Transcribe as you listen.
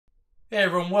Hey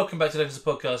everyone, welcome back to Legends of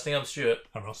Podcasting. I'm Stuart.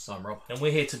 I'm Ross. I'm Rob. And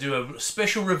we're here to do a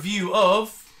special review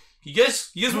of... You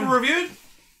guess what we reviewed?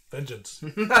 Vengeance.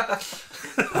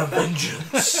 A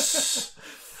Vengeance.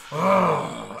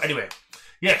 Anyway,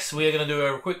 yes, we are going to do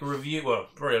a quick review, well,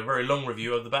 probably a very long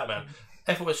review of the Batman.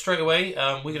 Effort straight away,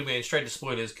 we're going to be in straight to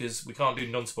spoilers because we can't do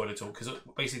non-spoiler talk, because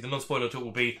basically the non-spoiler talk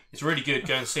will be, it's really good,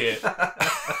 go and see it.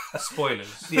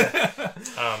 Spoilers. Yeah.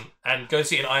 And go and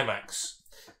see it in IMAX.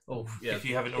 Oh, yeah. If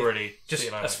you haven't already. Just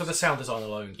that's for the sound design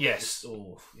alone. Yes.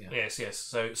 Yeah. Yes.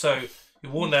 So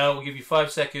you're warned now. We'll give you 5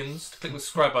 seconds to click the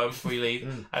subscribe button before you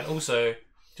leave, and also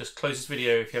just close this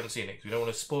video if you haven't seen it, because we don't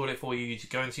want to spoil it for you. You to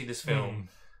go and see this film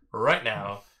right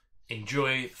now,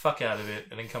 enjoy the fuck out of it,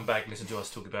 and then come back and listen to us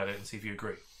talk about it and see if you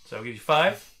agree. So I'll give you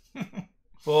 5,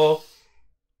 4,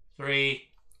 3,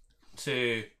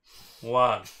 2,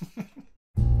 1.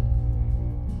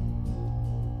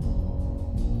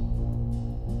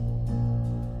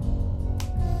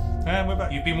 And we're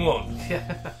back. You've been warned.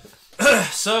 Yeah.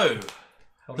 So,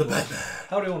 the Batman.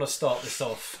 How do you want to start this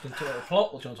off? Do you want to talk about the plot,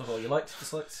 or do you want to talk about what you liked,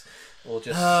 disliked, or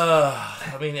just?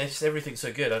 I mean, it's just everything's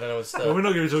so good. I don't know what's. Well, we're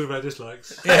not going to be talking about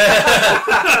dislikes. Yeah.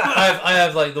 I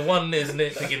have like the one is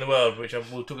nitpick in the world, which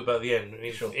we'll talk about at the end,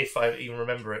 if I even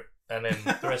remember it, and then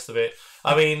the rest of it.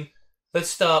 I mean,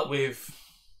 let's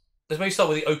maybe start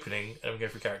with the opening, and we go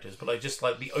through characters, but like just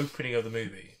like the opening of the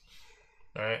movie.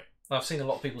 All right. I've seen a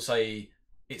lot of people say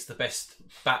it's the best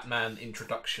Batman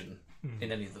introduction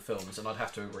in any of the films, and I'd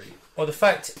have to agree. Well, the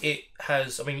fact it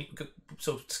has, I mean, you could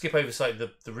sort of skip over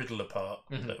the Riddler part,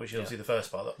 which is obviously the first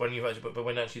part. When you actually, but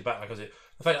when actually Batman comes in,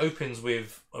 the fact it opens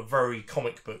with a very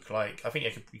comic book like. I think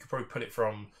you could probably put it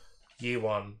from Year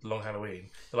One, Long Halloween,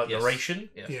 the narration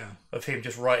of him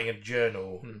just writing a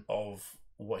journal of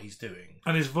what he's doing,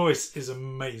 and his voice is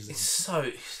amazing.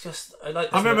 It's just. I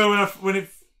remember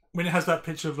when it has that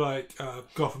picture of like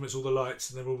Gotham, it's all the lights,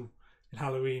 and they're all in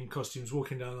Halloween costumes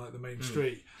walking down like the main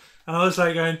street, and I was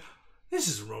like going, "This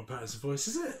isn't Ron Pattinson's voice,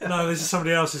 is it? No, this is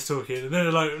somebody else's talking." And then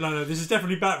they're like, "No, this is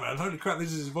definitely Batman. Holy crap,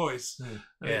 this is his voice."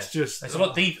 And it's a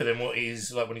lot deeper than what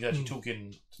he's like when he's actually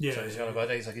talking. Yeah, so it's kind of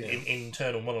it's like an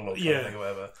internal monologue kind of thing or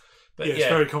whatever. But it's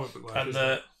very comic book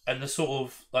like. And the sort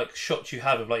of like shots you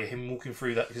have of like him walking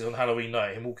through that, because on Halloween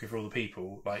night, him walking through all the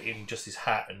people like in just his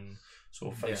hat and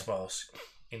sort of face mask.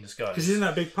 In disguise. Because he's in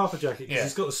that big puffer jacket, because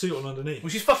he's got the suit on underneath.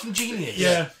 Which is fucking genius.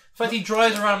 Yeah. In fact, he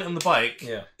drives around it on the bike.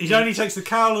 Yeah. He only takes the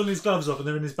cowl and his gloves off, and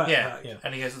they're in his backpack. Yeah.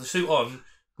 And he has the suit on,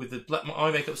 with the black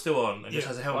eye makeup still on, and just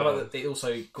has a helmet on. It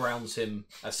also grounds him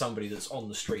as somebody that's on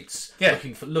the streets,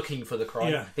 looking for the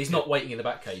crime. Yeah. He's not waiting in the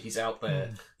Batcave, he's out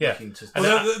there looking to...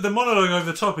 Well, the monologue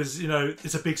over the top is,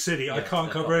 it's a big city, I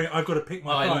can't cover it, I've got to pick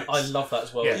my fights. I love that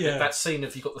as well. Yeah. That scene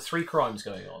of, you've got the 3 crimes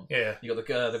going on. Yeah. You've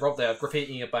got the rob there,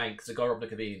 graffitiing a bank, there's a guy robbing a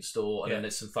convenience store, and then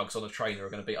there's some thugs on a train who are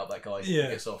going to beat up that guy who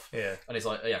gets off. Yeah. And he's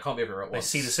like, I can't be everywhere at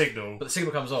once. They see the signal. But the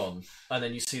signal comes on, and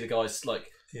then you see the guys, like...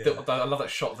 I love that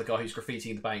shot of the guy who's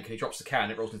graffitiing the bank, and he drops the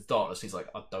can, it rolls into darkness, and he's like,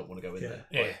 I don't want to go in there.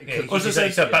 I was just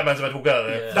saying, Batman's about to walk out of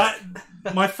there.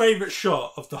 That, my favourite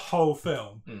shot of the whole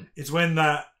film is when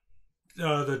the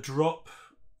drop...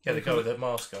 Yeah, the guy with the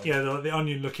mask on. Yeah, the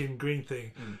onion-looking green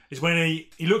thing. Is when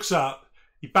he looks up,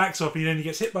 he backs up, and then he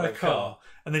gets hit by a car,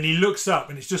 and then he looks up,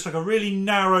 and it's just like a really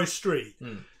narrow street.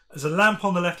 There's a lamp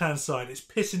on the left-hand side, it's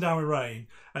pissing down with rain,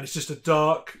 and it's just a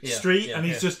dark street, and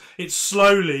it's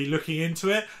slowly looking into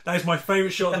it. That is my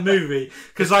favourite shot of the movie,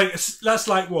 because that's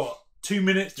like, what, 2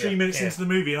 minutes, 3 minutes into the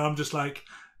movie, and I'm just like,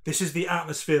 this is the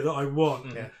atmosphere that I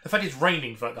want. The fact it's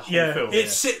raining for like the whole film.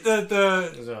 It's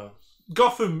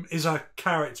Gotham is a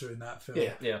character in that film,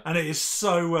 and it is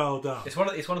so well done. It's one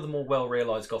of the more well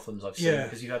realised Gothams I've seen,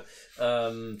 because you had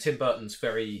Tim Burton's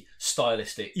very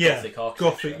stylistic Gothic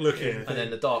architecture, Gothic looking, and then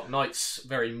the Dark Knight's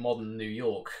very modern New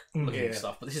York looking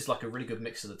stuff. But this is like a really good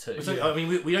mix of the two. So, I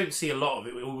mean, we don't see a lot of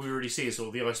it. All we really see is sort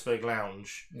of the Iceberg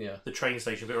Lounge, the train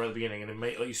station bit right at the beginning, and then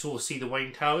like you sort of see the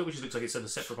Wayne Tower, which looks like it's in a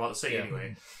separate part of the city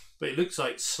anyway. But it looks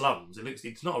like slums.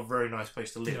 It's not a very nice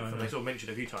place to live. And they sort of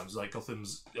mentioned a few times, like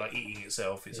Gotham's like eating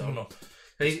itself. It's not.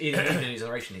 Even in his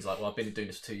narration, he's like, "Well, I've been doing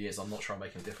this for 2 years. I'm not sure I'm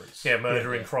making a difference." Yeah,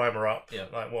 murder and crime are up. Yeah,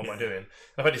 like what am I doing?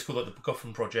 I've had this called like the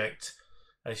Gotham Project,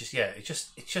 and it's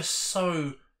just so.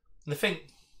 And the thing,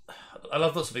 I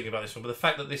love lots of things about this film, but the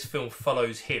fact that this film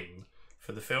follows him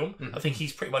for the film, I think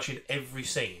he's pretty much in every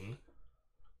scene,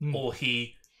 or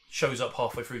he shows up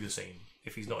halfway through the scene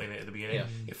if he's not in it at the beginning.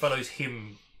 It follows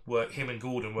him. Him and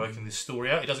Gordon working this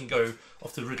story out. It doesn't go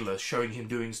off to Riddler showing him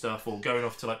doing stuff, or going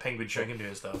off to like Penguin showing him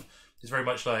doing stuff. It's very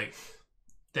much like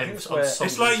them.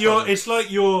 It's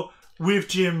like you're with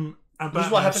Jim and Batman. This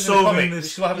is what happens in the comic.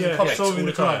 This is what happens in the comics all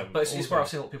the time. But it's where I've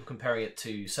seen a lot of people comparing it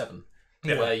to Seven.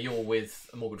 where you're with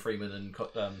Morgan Freeman and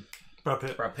Brad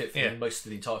Pitt. For most of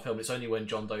the entire film. It's only when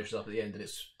John Doe shows up at the end and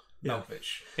it's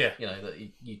Malkovich. Yeah. You know,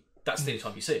 that that's the only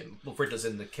time you see him. Well, Riddler's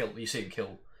in the kill. You see him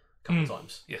kill a couple of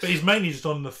times. Yes. But he's mainly just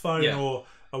on the phone or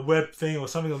a web thing or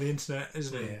something on the internet,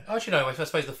 isn't he? Yeah. Actually, no. I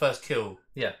suppose the first kill,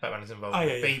 Batman is involved. Oh,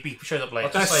 yeah, But he shows up later.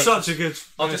 That's such a good.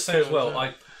 I'll just say as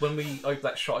well, when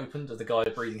that shot opened of the guy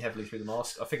breathing heavily through the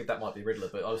mask, I figured that might be Riddler,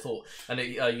 but I thought, and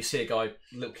you see a guy,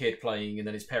 little kid playing, and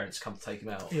then his parents come to take him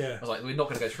out. Yeah. I was like, we're not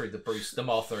going to go through the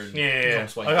Martha and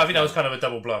Thomas Wayne. I think that was kind of a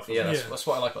double bluff. That's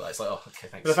what I like about that. It's like, oh, okay,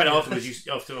 thanks. But the fact that afterwards,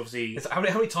 after obviously, how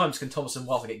many times can Thomas and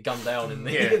Martha get gunned down in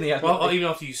the well, even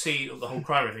after you see the whole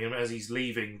crime thing, as he's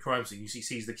leaving the crime scene, you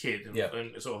sees the kid and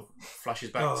it sort of flashes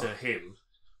back to him.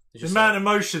 The amount of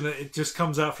emotion that it just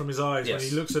comes out from his eyes when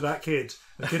he looks at that kid.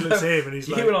 The kid looks at him and he's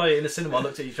like... You and I in the cinema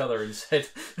looked at each other and said,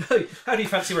 how do you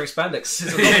fancy wearing spandex?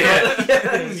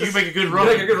 You make a good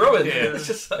Robin. You make a good Robin. Yeah. It's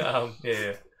just like...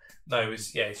 No,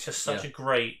 it's just such a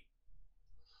great...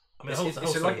 I mean,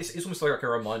 it's almost like a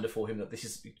reminder for him that this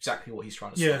is exactly what he's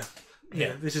trying to say.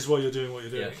 Yeah, this is why you're doing what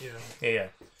you're doing. Yeah.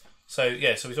 So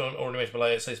we saw already mentioned, but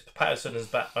like it says Patterson as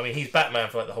he's Batman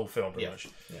for like the whole film pretty much.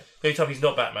 Yeah. The only time he's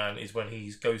not Batman is when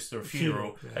he goes to a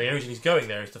funeral, and the only reason he's going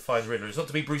there is to find Riddler. It's not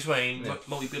to be Bruce Wayne,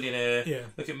 multi-billionaire. Yeah.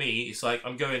 Look at me. It's like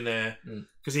I'm going there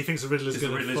because he thinks the Riddler's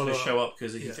going to show up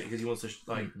because he wants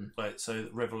to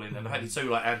revel in, and he's so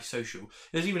like antisocial.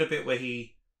 There's even a bit where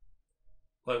he.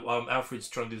 Alfred's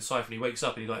trying to do the cipher and he wakes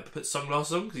up and he puts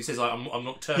sunglasses on because he says I'm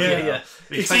nocturnal.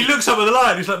 He looks up at the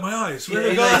light and he's like, my eyes.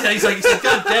 He's like,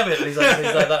 God damn it! And he's like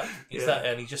that. That,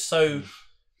 and he's just so.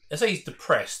 I say he's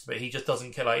depressed, but he just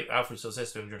doesn't care. Like Alfred still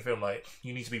says to him during the film, like,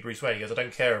 you need to be Bruce Wayne. He goes, I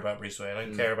don't care about Bruce Wayne. I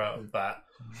don't care about that.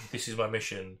 This is my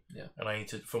mission, and I need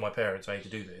to for my parents. I need to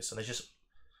do this. And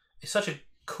it's such a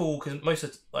cool because most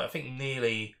of I think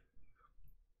nearly.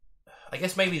 I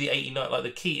guess maybe the 89, like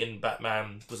the Keaton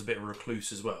Batman was a bit of a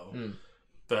recluse as well.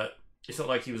 But it's not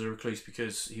like he was a recluse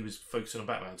because he was focusing on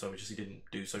Batman so much as he didn't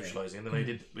do socialising. And then they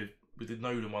did, with the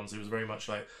Nolan ones, it was very much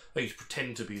like, they used to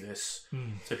pretend to be this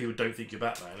so people don't think you're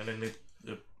Batman. And then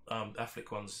the Affleck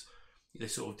ones, they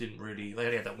sort of didn't really, they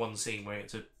only had that one scene where he had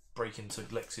to break into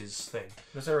Lex's thing.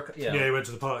 Was there he went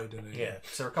to the party, didn't he? Yeah.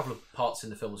 So there are a couple of parts in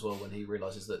the film as well when he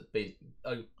realises that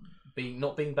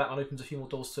not being Batman opens a few more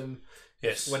doors to him.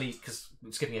 Yes. Because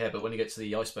skipping ahead, but when he gets to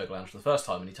the Iceberg Lounge for the first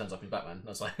time and he turns up in Batman, I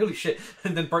was like, holy shit.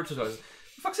 And then Bruce goes,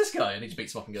 fuck's this guy? And he just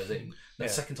beats him up and goes in. The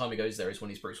second time he goes there is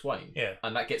when he's Bruce Wayne. Yeah.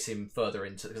 And that gets him further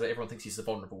into, because everyone thinks he's the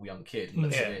vulnerable young kid and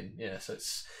lets him in. Yeah, so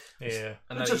it's... Yeah.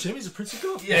 And judge him, he's a Prince of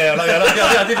God. Yeah,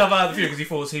 I did love that the view because he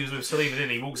thought he was with Selina, didn't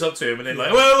he? He walks up to him and then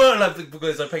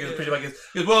because I pick up the picture back, he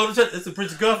goes, well, it's the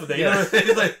Prince of God there. Yeah.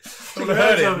 It's like, I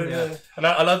heard him. Yeah. And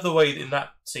I love the way in that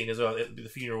scene as well, the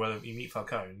funeral where you meet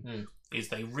Falcone, is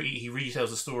he retells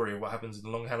the story of what happens in the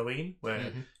Long Halloween,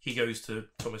 where he goes to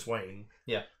Thomas Wayne.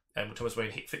 Yeah. And Thomas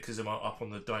Wayne fixes him up on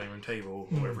the dining room table,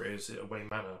 or wherever it is, at Wayne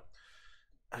Manor.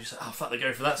 I just like, oh fuck, they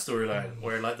go for that storyline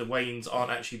where like the Waynes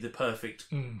aren't actually the perfect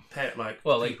pet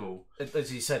people. As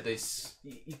he said, his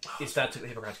dad took the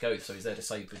Hippocratic Oath, so he's there to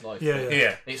save his life.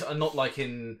 Yeah. It's not like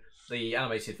in the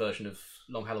animated version of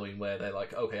Long Halloween where they're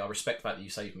like, okay, I respect the fact that you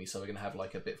saved me, so we're going to have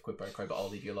like a bit of quid pro quo, but I'll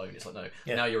leave you alone. It's like,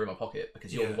 no, now you're in my pocket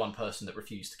because you're the one person that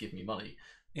refused to give me money.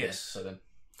 Yes. So then,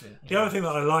 the other thing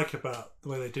that I like about the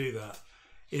way they do that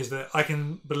is that I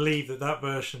can believe that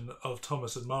version of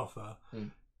Thomas and Martha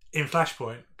in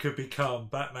Flashpoint could become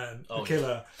Batman, the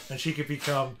killer, and she could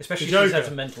become especially the Joker. She's had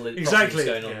some mental exactly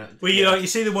going on. Well, you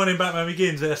see the one in Batman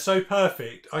Begins, they're so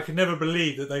perfect. I could never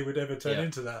believe that they would ever turn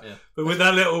into that. Yeah. But with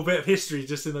that little bit of history,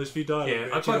 just in those few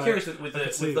dialogues, I'm quite curious with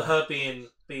her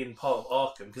being part of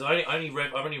Arkham because I've only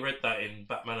read that in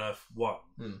Batman Earth 1.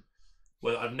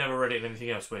 Well, I've never read it in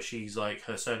anything else where she's like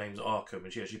her surname's Arkham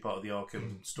and she's actually part of the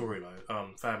Arkham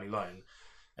storyline, family line,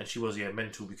 and she was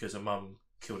mental because her mum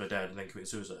killed her dad and then committed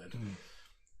suicide.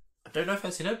 I don't know if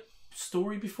that's in a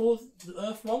story before the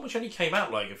Earth One, which only came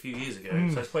out like a few years ago.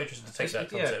 So it's quite interesting to take that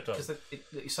concept on. Because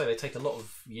you say they take a lot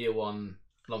of Year One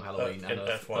Long Halloween and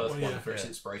Earth One for its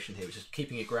inspiration here, which is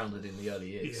keeping it grounded in the early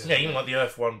years. Yeah, even like the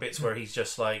Earth One bits where he's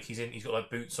just like he's got like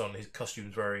boots on, his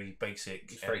costume's very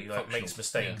basic, and he like makes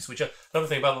mistakes. Which another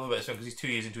thing about this film, because he's 2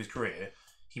 years into his career,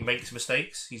 he makes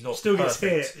mistakes. He's not still perfect.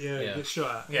 Gets hit. Gets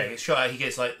shot at. Yeah, gets shot at. He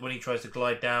gets like when he tries to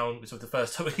glide down. It's the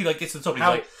first time he like gets to the top.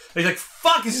 He's like,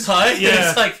 "Fuck, this is high." Yeah,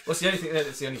 it's like what's the only thing?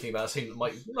 That's the only thing about the scene that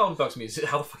might bugs me is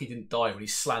how the fuck he didn't die when he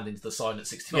slammed into the sign at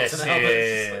 60 miles an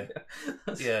hour.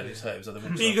 Yeah, just hurt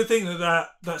himself. You could think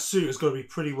that suit has got to be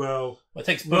pretty well. It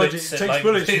takes bullets. It takes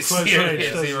bullets.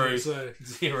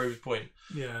 Zero point.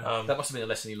 Yeah. That must have been a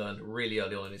lesson he learned really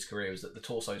early on in his career, is that the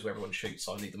torso is where everyone shoots,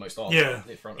 so I need the most armor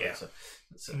in front of it.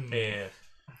 So, yeah.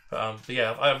 But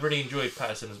yeah, I really enjoyed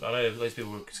Patterson. I know those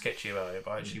people were sketchy about it,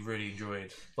 but I actually really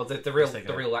enjoyed. Well, the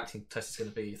real acting test is going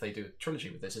to be, if they do a trilogy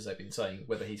with this, as they've been saying,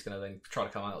 whether he's going to then try to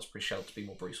come out as Bruce Shell to be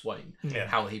more Bruce Wayne.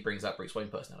 How he brings that Bruce Wayne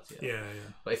personality out. Yeah.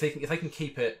 But if they can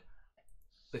keep it,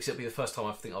 because it'll be the first time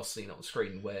I think I've seen it on the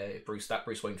screen where Bruce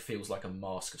Wayne feels like a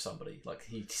mask of somebody. Like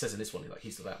he says in this one, like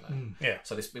he's the Batman.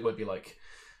 So it won't be like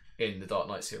in the Dark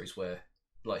Knight series where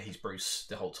like he's Bruce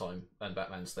the whole time and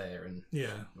Batman's there, and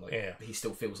he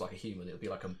still feels like a human. It'll be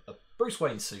like a Bruce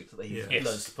Wayne suit that he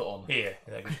learns to put on. Yeah,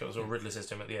 because it was a Riddler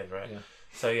system at the end, right? Yeah.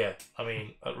 So I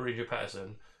mean, really enjoyed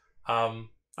Patterson.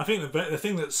 I think the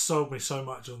thing that sold me so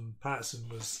much on Patterson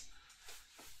was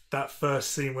that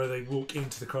first scene where they walk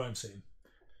into the crime scene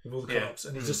with all the cops,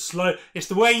 and he's just slow. It's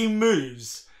the way he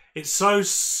moves. It's so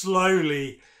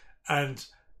slowly, and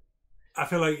I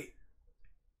feel like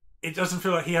it doesn't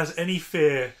feel like he has any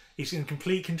fear. He's in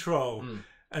complete control,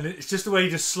 and it's just the way he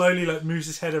just slowly like moves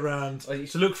his head around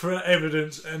to look for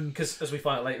evidence. And because as we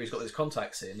find out later, he's got his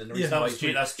contacts in, and the reason that's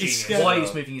genius. Why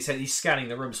he's moving his head, he's scanning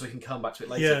the room so he can come back to it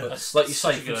later. Yeah. But like you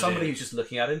say, from somebody who's just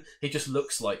looking at him, he just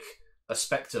looks like a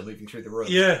spectre moving through the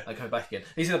room. And coming back again.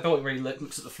 He's in a building where he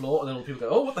looks at the floor, and then all the people go,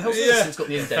 "Oh, what the hell's this?" And it's got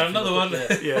the index. Found another one.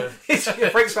 He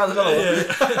breaks around another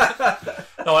one.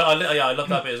 No, I love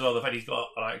that bit as well. The fact he's got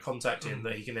like contact in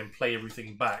that he can then play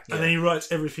everything back, and then he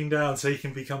writes everything down so he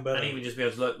can become better, and even just be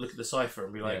able to look at the cipher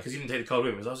and be like, because he didn't take the card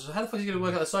with him. I was like, how the fuck is he going to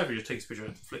work out the cipher? He just takes a picture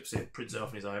and flips it, prints it off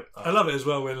in his eye. I love it as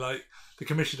well when like the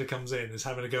commissioner comes in and is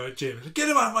having a go at Jim. Like, get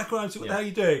him out of my crime scene! What the hell are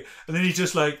you doing? And then he's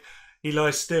just like he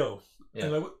lies still.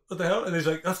 And like, what the hell? And he's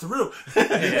like, that's the riddle.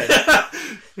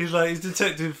 He's like, he's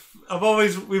detective.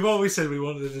 We've always said we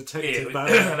wanted a detective.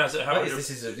 This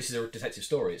is a detective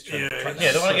story. It's and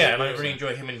I really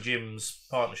enjoy him and Jim's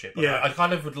partnership. I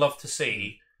kind of would love to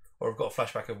see, or I've got a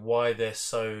flashback of why they're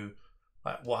so.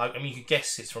 I mean, you could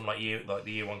guess it's from the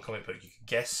year one comic book. You could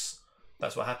guess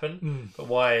that's what happened, but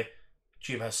why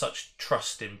Jim has such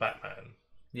trust in Batman.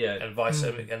 And vice.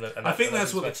 And I think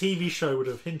that's what the TV show would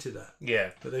have hinted at.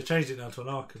 Yeah, but they changed it now to an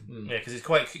Arkham. Yeah, because it's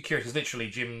quite curious. Because literally,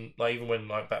 Jim, like even when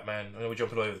like Batman, I know we're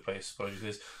jumping all over the place.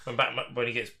 Apologies, when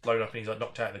he gets blown up and he's like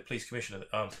knocked out, the police commissioner,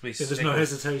 police. There's no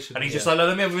hesitation, and he's just like,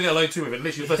 let me have a minute alone too with it.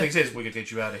 Literally, the first thing he says, "We're gonna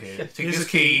get you out of here. Take this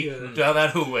key down that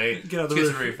hallway, get the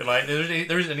roof." And like,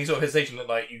 there isn't any sort of hesitation that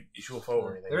like you should fall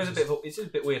or anything. There is a bit. It's a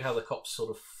bit weird how the cops sort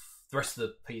of. The rest of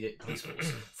the police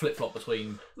flip flop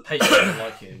between hating him and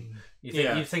liking him.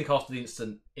 You'd think after the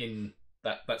incident in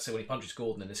that scene when he punches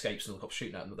Gordon and escapes and all the cops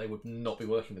shooting at him that they would not be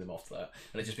working with him after that,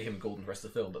 and it'd just be him and Gordon the rest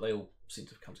of the film. But they all seem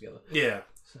to have come together. Yeah,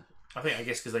 I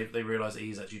guess because they realise that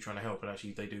he's actually trying to help, and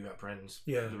actually they do apprehend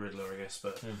the Riddler. I guess,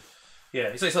 but.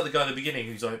 It's like the guy at the beginning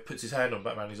who's like puts his hand on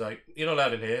Batman. He's like, "You're not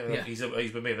allowed in here." And he's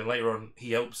with me. Then later on,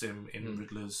 he helps him in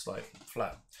Riddler's like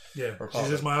flat. Yeah, he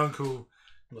says, "My uncle."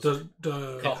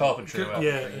 Carpentry.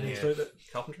 And he's like,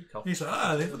 carpentry. He's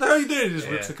like, what the hell are you doing? He just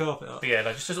rips the carpet up.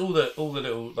 Just all the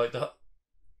little like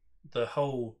the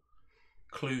whole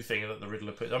clue thing that the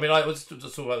Riddler puts. I mean, let's talk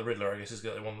about the Riddler. I guess is the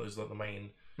one that was like the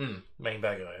main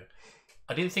bad guy.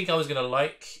 I didn't think I was gonna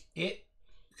like it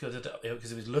because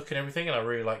of his look and everything, and I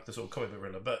really like the sort of comic book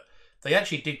Riddler. But they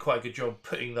actually did quite a good job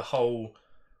putting the whole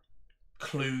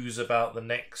clues about the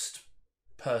next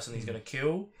person he's going to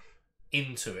kill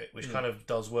into it, which kind of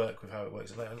does work with how it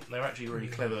works. And they're actually really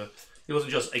clever. It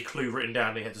wasn't just a clue written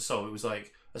down that you had to solve. It was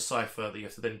like a cipher that you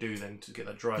have to then do to get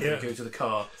that drive. You go to the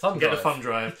car, get the thumb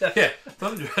drive.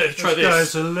 Thumb drive. Try this.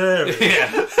 Guy's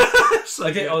hilarious.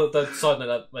 I get on the side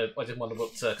note. I did wonder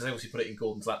what because they obviously put it in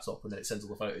Gordon's laptop and then it sends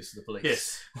all the photos to the police.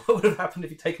 Yes. What would have happened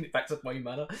if you'd taken it back to Wayne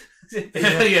Manor?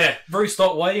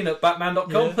 Bruce.Wayne at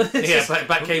Batman.com.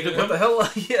 Batcave.com. What the hell?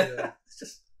 It's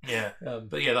just. Yeah,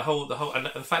 but the whole, and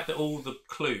the fact that all the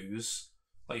clues,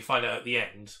 like you find out at the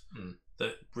end,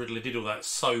 that Riddler did all that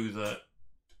so that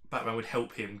Batman would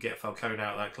help him get Falcone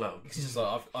out of that club. He's just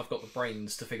like, I've got the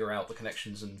brains to figure out the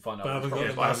connections and find out. But I haven't got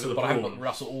the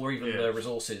muscle or even the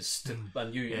resources to,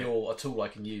 and you're a tool I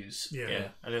can use. Yeah.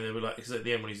 And then they were like, because at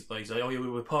the end when he's like, oh yeah, we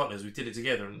were partners, we did it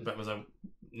together, and Batman's like,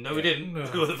 no, we didn't. No.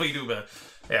 What the fuck are you doing about it?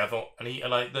 Yeah, I thought, and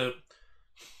like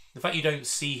the fact you don't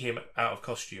see him out of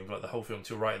costume for like the whole film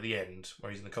until right at the end,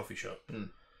 where he's in the coffee shop,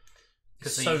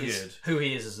 because so good. Who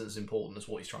he is isn't as important as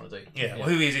what he's trying to do. Yeah, well,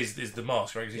 who he is the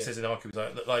mask, right? Because he says in Arkham,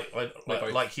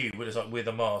 like you, with with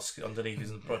a mask underneath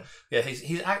his.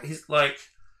 He's like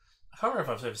I can't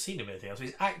remember if I've ever seen him in anything else. But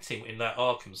he's acting in that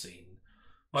Arkham scene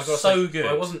So good.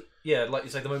 I wasn't. Yeah, like you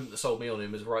say, the moment that sold me on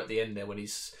him was right at the end there when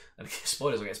he's. And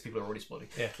spoilers, I guess people are already spoiling.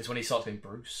 Yeah. It's when he starts going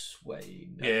Bruce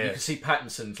Wayne. And Yeah. you can see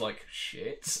Pattinson's like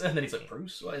shit, and then he's like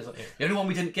Bruce Wayne. He's like, the only one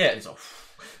we didn't get. And he's like,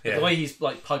 the way he's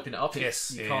like piping it up, you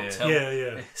can't tell.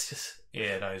 Yeah. It's just.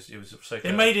 Yeah, no, it was so good.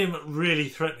 It made him really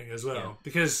threatening as well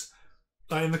because,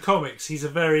 like in the comics, he's a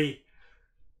very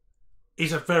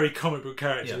comic book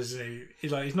character, isn't he?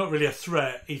 He's not really a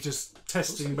threat. He's just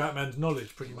testing Batman's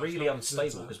knowledge, pretty much. Really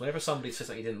unstable because whenever somebody says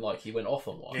something he didn't like, he went off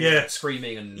on one. Yeah,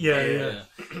 screaming and yeah.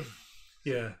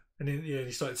 And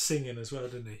he started singing as well,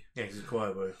 didn't he? Yeah, he's a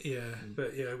choir boy. Yeah,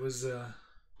 but it was. I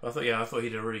thought he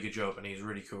did a really good job, and he's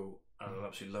really cool. I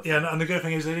absolutely love him. Yeah, and the good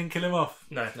thing is they didn't kill him off.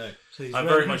 No. So I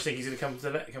very much think he's going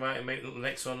to come out and make the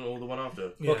next one or the one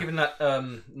after. Well, given that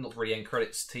not really end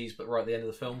credits tease, but right at the end of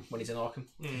the film when he's in Arkham,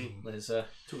 there's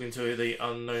talking to the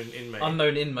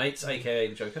unknown inmates, aka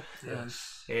the Joker.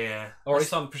 Yeah. Or at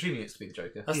least I'm presuming it's to be the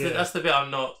Joker. That's the bit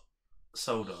I'm not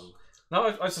sold on. No,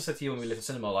 I just said to you when we left the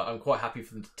cinema, like I'm quite happy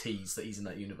for them to tease that he's in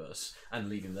that universe and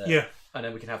leave him there. Yeah. And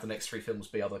then we can have the next 3 films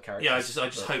be other characters. Yeah, I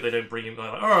just hope they don't bring him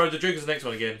like, oh, the Joker's the next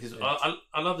one again. Because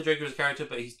I love the Joker as a character,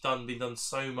 but he's been done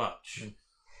so much.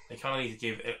 They kind of need to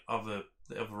give the other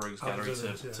rogues gallery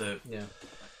to. Yeah.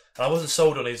 And I wasn't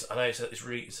sold on his. I know it's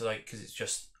really like because it's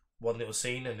just one little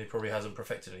scene and he probably hasn't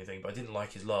perfected anything. But I didn't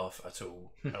like his laugh at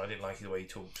all, and I didn't like the way he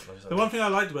talked. The one thing I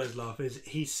liked about his laugh is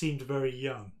he seemed very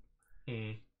young.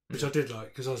 Which I did like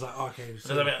because I was like, okay.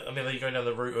 So I mean, are you going down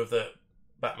the route of that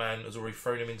Batman has already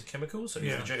thrown him into chemicals, so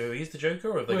he's the Joker,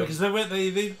 or have they? Because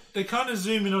they kind of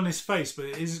zoom in on his face, but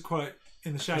it isn't quite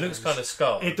in the shadows. It looks kind of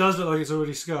scarred. It does look like it's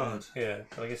already scarred. Yeah,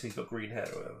 I guess he's got green hair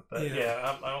or whatever. But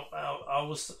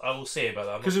I will see about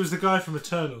that because it was the guy from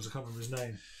Eternals. I can't remember his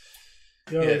name.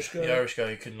 The Irish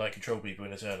guy who can control people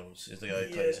in Eternals is the guy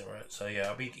who plays him, right? So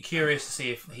I'll be curious to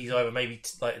see if he's either maybe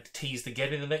teased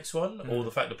again in the next one, or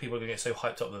the fact that people are going to get so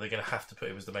hyped up that they're going to have to put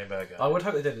him as the main bad guy. I would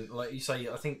hope they didn't. Like you say,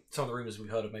 I think some of the rumours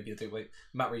we've heard of maybe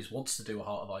Matt Reeves wants to do a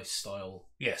Heart of Ice style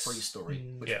free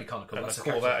story, which would be kind of cool. And That's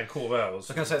Court of Owls. I was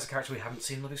going to say it's a character we haven't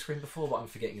seen on the big screen before, but I'm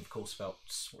forgetting, of course, about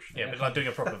watching. Yeah, but like doing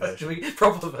a proper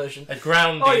version. A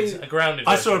grounded.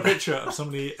 I saw a picture of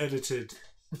somebody edited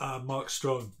Mark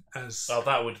Strong as. Oh,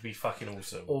 that would be fucking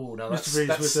awesome. Oh, no,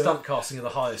 that's stunt casting of the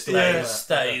highest.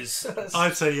 That is.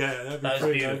 I'd say that'd be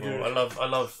pretty beautiful. Good. I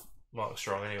love Mark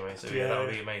Strong anyway, so that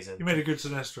would be amazing. You made a good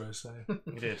Sinestro, so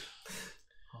you did.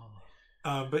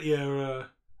 But do you know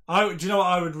what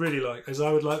I would really like? Is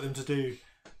I would like them to do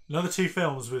another 2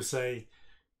 films with say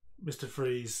Mr.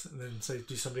 Freeze, and then say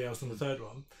do somebody else on the third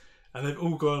one. And they've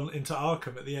all gone into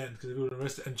Arkham at the end because they've all been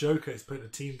arrested. And Joker is putting a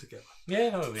team together. Yeah,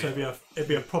 that would be. So it'd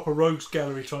be a proper rogues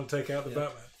gallery trying to take out the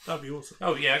Batman. That'd be awesome.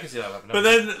 Oh yeah, I can see that happening. But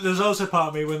then there's also part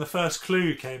of me when the first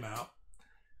Clue came out,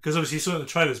 because obviously you saw it in the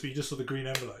trailers, but you just saw the green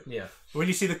envelope. Yeah. But when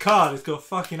you see the card, it's got a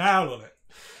fucking owl on it,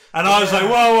 and I was like,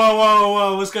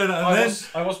 whoa, what's going on? And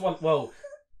I was one. Well,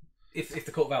 if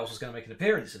the Court of Owls was going to make an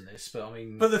appearance in this, but I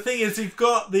mean. But the thing is, you've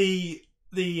got the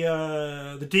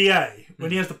DA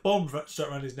when he has the bomb strapped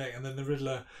around his neck, and then the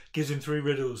Riddler gives him 3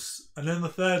 riddles, and then the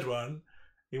third one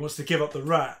he wants to give up the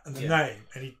rat and the name,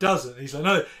 and he doesn't. He's like,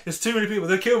 no, it's too many people,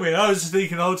 they'll kill me. And I was just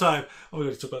thinking the whole time, oh, we're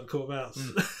going to talk about the Court of Owls.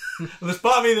 And there's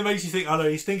part of me that makes you think, oh no,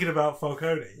 he's thinking about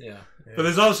Falcone. Yeah. But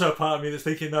there's also a part of me that's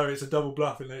thinking, no, it's a double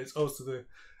bluff, and it's also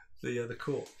the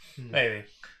court. Maybe.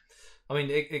 I mean,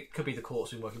 it could be the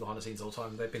court's been working behind the scenes all the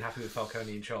time. They've been happy with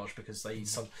Falcone in charge because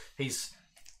he's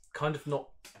kind of not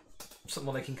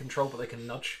someone they can control, but they can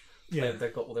nudge. Yeah,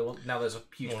 they've got what they want. Now there's a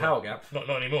huge power gap. Not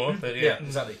anymore. But yeah,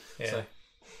 exactly. Yeah. So.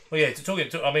 Well, yeah.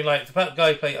 I mean, like the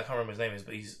guy who played, I can't remember his name is,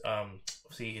 but he's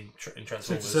obviously in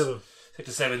Transformers.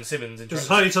 Sector 7 Simmons in Transformers. It's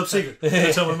highly top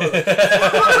secret. Tell my mother.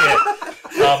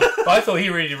 But I thought he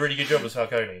really did a really good job as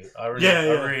Falcone. I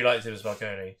really liked him as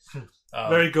Falcone.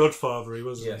 Very Godfather he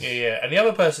was. Yes. Yeah. And the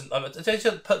other person,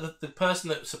 the person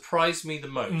that surprised me the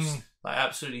most, I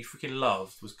absolutely freaking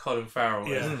loved, was Colin Farrell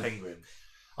as the Penguin.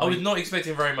 I was not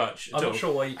expecting very much. I'm not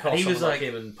sure why you cast someone like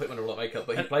him and put him under all that makeup,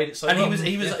 but he played it so well. And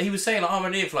he was saying like, I'm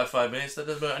in here for like 5 minutes. That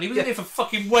doesn't matter. And he was in here for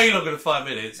fucking way longer than 5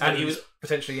 minutes. And he was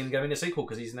potentially in going a sequel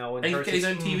because he's now in. And he's getting his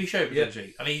own TV show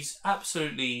potentially. And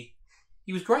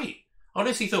he was great. I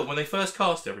honestly thought when they first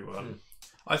cast everyone,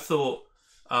 I thought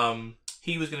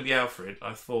he was going to be Alfred.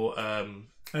 I thought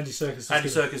Andy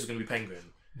Serkis was going to be Penguin.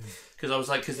 Because I was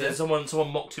like, there's someone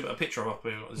mocked him, a picture of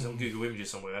him on Google Images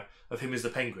somewhere of him as the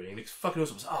Penguin. He looks fucking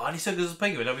awesome. I was like, Andy Serkis as a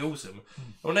Penguin, that'd be awesome.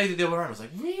 And when they did the other way around, I was like,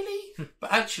 really?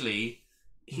 But actually,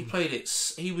 he played it.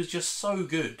 He was just so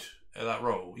good at that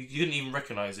role. You didn't even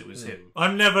recognise it was him.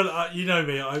 I'm never, you know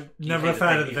me, I'm never a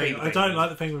fan of the Penguin. I don't like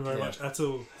the Penguin very much at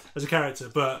all. as a character,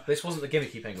 but this wasn't the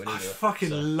gimmicky Penguin either. I fucking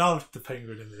loved the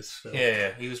Penguin in this film.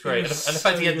 Yeah, he was great, and the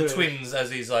fact he had the twins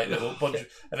as his like little bunch,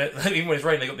 and then, even when it's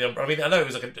raining, they got the umbrella. I mean, I know it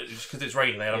was like because it's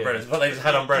raining, they had umbrellas, but they just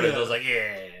had umbrellas. I was like,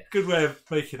 good way of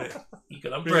making it. You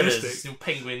got umbrellas,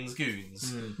 penguins,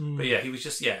 goons. But yeah, he was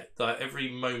just like every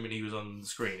moment he was on the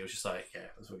screen, it was just like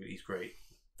he's great.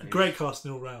 Great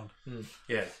casting all round.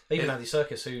 Yeah, even Andy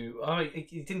Serkis, who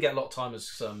he didn't get a lot of time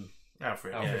as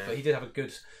Alfred, but he did have a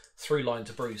good through line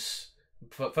to Bruce.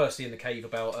 Firstly in the cave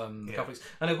about conflicts,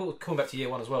 and coming back to year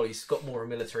one as well, he's got more of a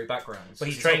military background. But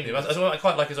he trained him. That's what I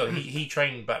quite like as well. He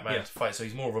trained Batman to fight, so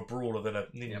he's more of a brawler than a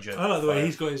ninja. I like the way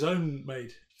he's got his own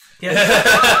made. Yeah,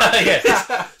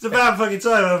 it's a bad fucking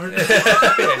time.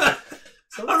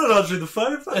 I'm not answering the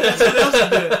phone.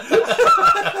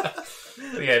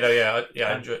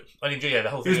 I enjoy the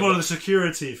whole thing. He was one of the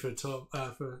security for Tom.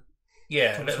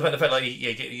 The fact like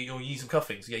you'll use some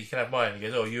cuffings. Yeah, you can have mine. He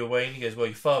goes, "Oh, you away?" And he goes, "Well,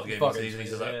 your father gave me these." And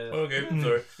he's just like, "Oh, okay,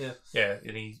 sorry."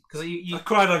 And I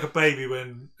cried like a baby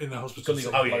when in the hospital.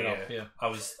 I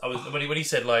was when he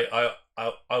said like I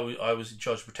was in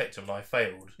charge to protect him and I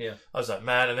failed. Yeah, I was like,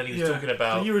 man. And then he was talking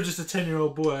about so you were just a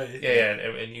 10-year-old boy. Yeah,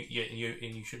 and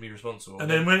you should be responsible.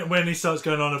 And then when he starts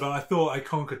going on about, I thought I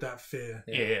conquered that fear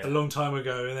a long time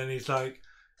ago, and then he's like.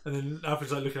 And then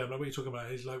Alfred's like looking at him like, what are you talking about?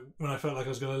 He's like, when I felt like I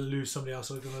was going to lose somebody else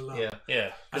I was going to love.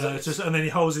 Yeah. And then he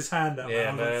holds his hand out.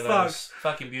 Yeah, man, like, fuck.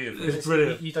 Fucking beautiful. It's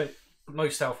brilliant. You don't.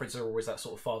 Most Alfreds are always that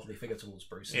sort of fatherly figure towards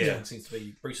Bruce. Yeah. It seems to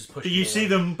be Bruce's push. But you see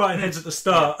them butting heads at the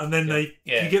start, and then you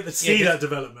get to see that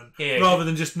development rather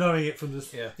than just knowing it from the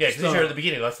start. Yeah, because at the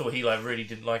beginning, I thought he like really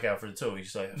didn't like Alfred at all.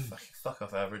 He's just like, fuck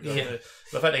off, Alfred. The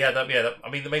fact they had that,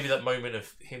 I mean, maybe that moment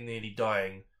of him nearly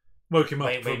dying. Woke him up.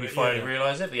 Made me finally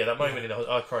realise it. But that moment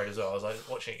I cried as well. I was like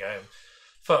watching it going,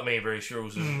 fuck me, Bruce, you're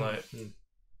also like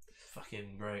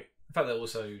fucking great. In fact, that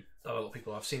also a lot of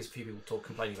people, I've seen a few people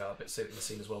complaining about a bit in the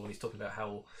scene as well when he's talking about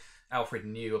how Alfred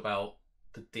knew about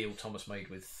the deal Thomas made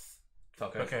with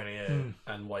Falcone,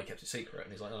 and why he kept it secret.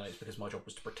 And he's like, no, it's because my job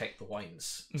was to protect the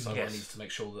Waynes, so I need to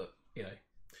make sure that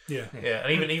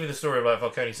and even the story about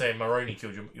Falcone saying Maroni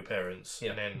killed your parents,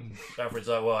 and then Alfred's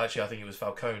like, well, actually, I think it was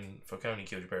Falcone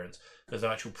killed your parents. There's no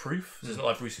actual proof. So it's not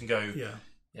like Bruce can go,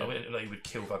 I wouldn't like he would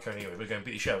kill Falcone anyway. We're going to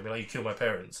beat the show and be like, you killed my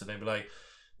parents, and then be like,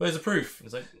 where's the proof? And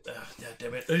it's like,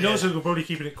 damn it. And he's also probably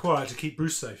keeping it quiet to keep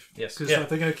Bruce safe. Yes, because if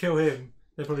they're going to kill him,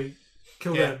 they'll probably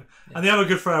kill them. And the other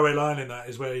good throwaway line in that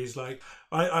is where he's like,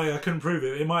 I couldn't prove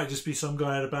it. It might just be some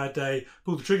guy had a bad day,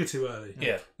 pulled the trigger too early.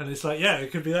 Yeah, and it's like, it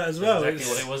could be that as well.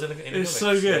 Exactly what it was in the it's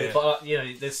so good. Yeah. But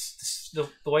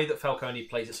the way that Falcone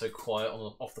plays it so quiet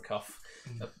off the cuff,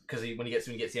 because when he gets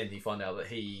to the end, you find out that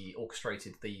he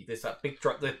orchestrated the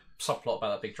subplot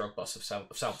about that big drug bust of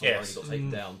Salvatore only got taken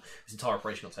down. His entire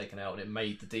operation got taken out, and it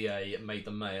made the DA, it made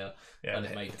the mayor, and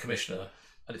it made the commissioner.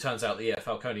 And it turns out that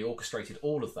Falcone orchestrated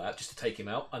all of that just to take him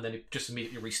out, and then it just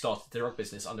immediately restarted the drug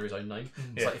business under his own name.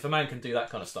 It's like if a man can do that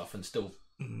kind of stuff and still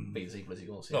be as evil as he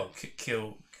wants,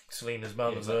 kill Selena's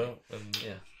mum as well, and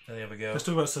the other girl. Let's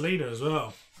talk about Selena as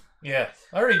well. Yeah,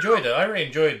 I really enjoyed it. I really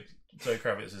enjoyed Zoe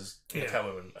Kravitz as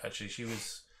Catwoman. Actually, she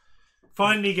was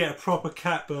finally get a proper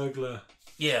cat burglar.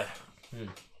 Yeah.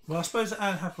 Well, I suppose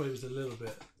Anne Hathaway was a little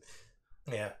bit.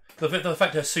 Yeah. The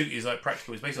fact her suit is like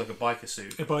practical, it's basically like a biker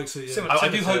suit. A bike suit, I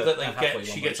do hope that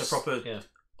she gets a proper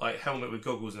like helmet with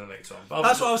goggles in the next one. But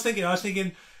that's what I was thinking. I was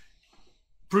thinking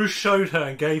Bruce showed her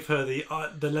and gave her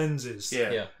the lenses.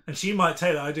 Yeah. And she might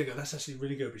take that idea and go, that's actually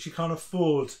really good. But she can't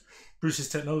afford Bruce's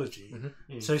technology.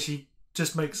 So she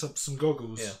just makes up some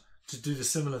goggles to do the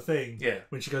similar thing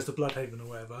when she goes to Bloodhaven or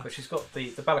whatever. But she's got the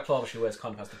balaclava she wears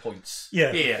kind of has the points.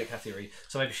 Category.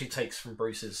 So maybe she takes from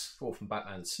Bruce's or from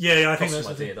Batman's. I think that's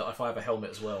the idea that if I have a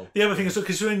helmet as well. The other thing is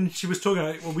because when she was talking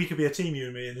about, well, we could be a team, you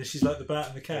and me, and then she's like the bat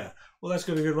and the cat. Well, that's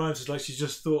got a good rhyme. It's like she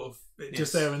just thought of it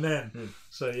just there and then.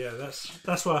 So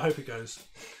that's why I hope it goes.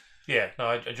 Yeah, no,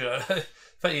 I enjoy it.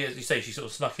 Funny as you say, she sort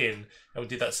of snuck in and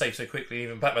did that save so quickly.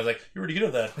 Even Batman's like, "You're really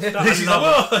good at that."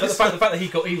 The fact that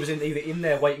he was either in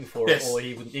there waiting for it, or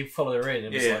he followed her in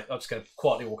and was like, "I'm just going to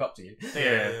quietly walk up to you."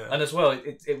 And as well,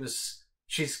 it was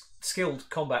she's skilled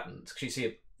combatant. You see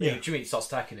it. Jimmy starts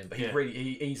attacking him, but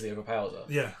he easily overpowers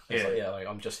her. Like,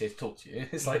 I'm just here to talk to you.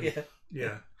 It's like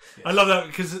I love that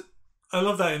because I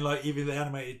love that in like either the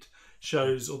animated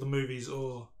shows or the movies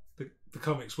or the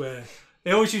comics where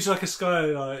they always use like a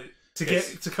skylight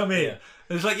to come in. And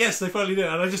it's like, yes, they finally do it.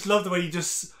 And I just love the way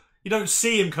you don't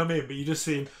see him come in, but you just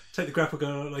see him take the grapple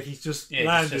gun like he's just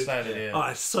landed. Just landed. Oh,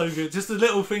 it's so good. Just the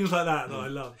little things like that I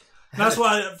love. And that's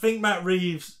why I think Matt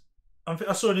Reeves,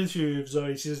 I saw an interview with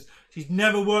Zoe, she says she's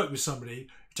never worked with somebody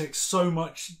takes so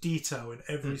much detail in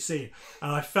every scene,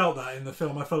 and I felt that in the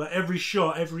film. I felt that every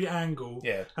shot, every angle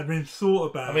had been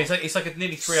thought about. I mean, it's like a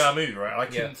nearly 3-hour movie, right? I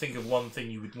couldn't think of one thing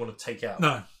you would want to take out.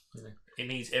 No. It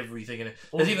needs everything in it.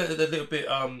 There's even the little bit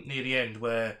near the end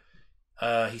where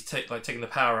he's taking the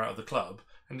power out of the club,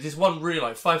 and there's this one really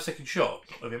 5-second shot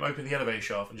of him opening the elevator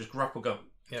shaft and just grapple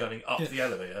gunning up the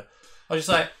elevator. I was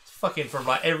just like, fucking from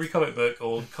every comic book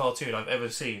or cartoon I've ever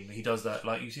seen, he does that.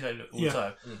 You see that all the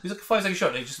time. It was like a 5-second shot,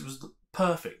 and it just was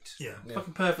perfect.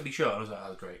 Fucking perfectly shot. I was like,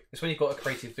 oh, great. It's when you've got a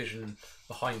creative vision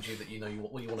behind you that you know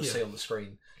what you want to see on the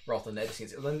screen, rather than editing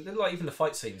it. And then, even the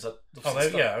fight scenes.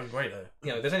 Great though.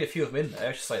 There's only a few of them in there.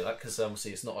 I should say that because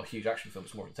obviously it's not a huge action film;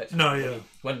 it's more detective. No, yeah.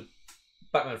 When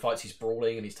Batman fights, he's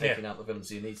brawling and he's taking out the villains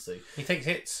he needs to. He takes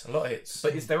hits, a lot of hits,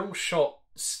 but they're all shot.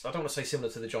 I don't want to say similar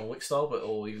to the John Wick style,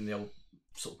 or even the old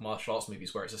sort of martial arts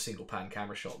movies where it's a single pan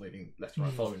camera shot moving left and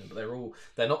right following them, but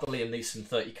they're not the Liam Neeson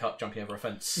 30 cut jumping over a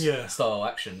fence style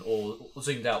action or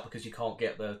zoomed out because you can't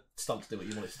get the stunt to do what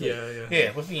you want it to do.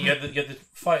 Yeah. Well, you had the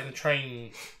fight in the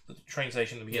train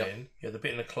station at the beginning. You had the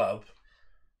bit in the club.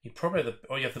 You probably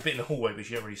have the bit in the hallway which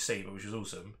you don't really see, but which was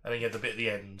awesome. And then you had the bit at the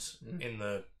end in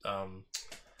the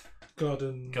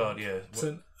garden. Whatever it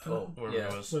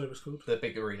was. What it was called. The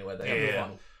big arena where they have the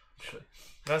final. Actually.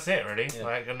 That's it, really.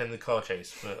 And then the car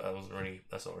chase, but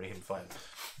that's not really him fighting.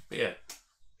 But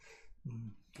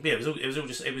it was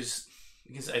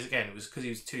because he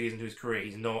was 2 years into his career.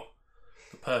 He's not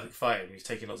the perfect fighter. He's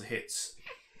taking lots of hits,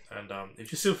 and you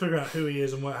still figure out who he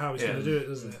is and how he's going to do it,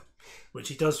 doesn't it? Which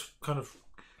he does kind of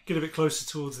get a bit closer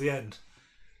towards the end,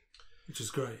 which is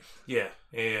great. Yeah.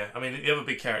 I mean, the other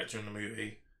big character in the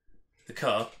movie, the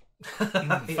car.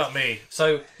 Fuck me.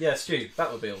 So Stu,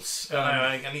 Batmobiles.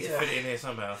 I need to fit it in here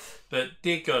somehow. But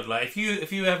dear God, if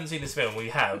you haven't seen this film, we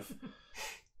have.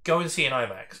 Go and see an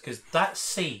IMAX because that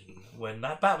scene when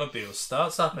that Batmobile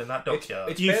starts up in that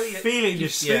dockyard, you feel it in your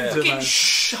sphincter, man.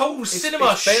 Whole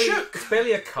cinema shook. It's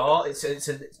barely a car. It's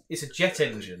a jet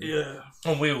engine. Yeah,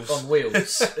 on wheels.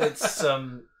 It's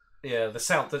the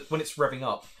sound that when it's revving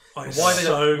up. Fair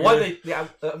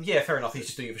enough. He's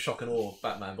just doing it for shock and awe,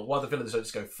 Batman. But why the villains don't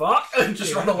just go fuck and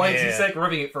just run away instead,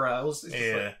 ribbing it for hours?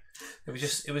 It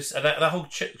was that whole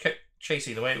chase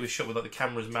scene, the way it was shot with the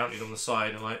cameras mounted on the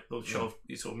side and the shot of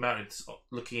you sort of mounted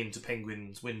looking into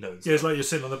Penguin's windows. Yeah, it's like you're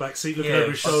sitting on the back seat looking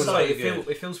over his shoulder.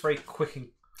 It feels very quick and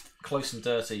close and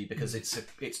dirty because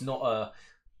it's not a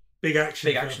big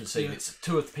action scene. Yeah. It's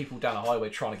two of the people down a highway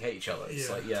trying to get each other.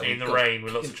 It's in the rain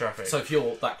with lots of traffic. So if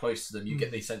you're that close to them, you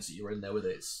get the sense that you're in there with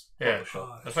it. It's the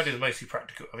fact it was mostly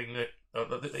practical. I mean,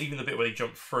 even the bit where they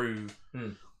jump through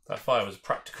that fire was a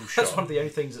practical shot. That's one of the only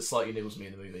things that slightly nibbles me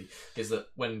in the movie is that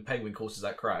when Penguin causes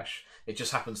that crash, it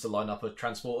just happens to line up a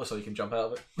transporter so he can jump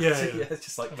out of it. Yeah, it's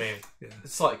just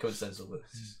it's slightly coincidental, but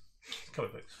it's just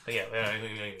comic books. But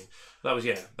that was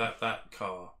that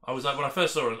car. I was like, when I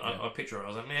first saw it, I picture it, I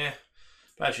was like, meh.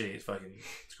 But actually, it's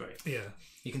great. Yeah,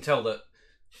 you can tell that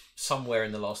somewhere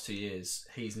in the last 2 years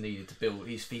he's needed to build.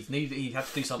 He had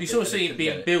to do something. You sort of see it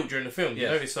being built during the film. You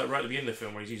notice right at the beginning of the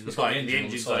film where he's using the bike. The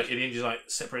engine's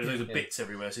separated loads of bits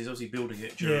everywhere. So he's obviously building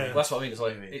it. Well, that's what I mean. It's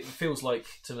it feels like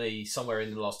to me somewhere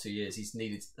in the last 2 years he's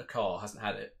needed a car, hasn't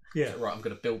had it. Yeah, right. I'm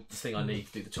going to build the thing I need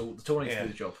to do the tool. The tool I need to do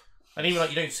the job. And even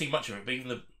you don't see much of it, but even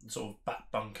the sort of bat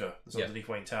bunker that's underneath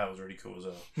Wayne Tower was really cool as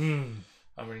well.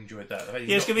 I really enjoyed that.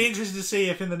 It's going to be interesting to see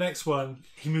if in the next one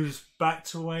he moves back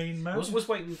to Wayne Manor. Was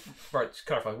Wayne right? To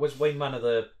clarify, was Wayne Manor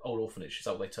the old orphanage? Is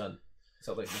that what they turned? Is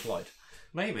that what they implied?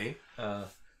 Maybe.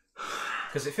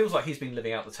 Because it feels like he's been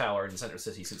living out the tower in the centre of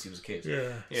the city since he was a kid.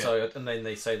 Yeah. So and then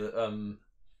they say that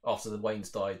after the Waynes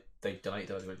died, they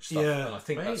donated other stuff. Yeah. And I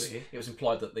think it was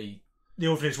implied that the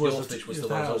orphanage was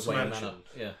the old Wayne Manor.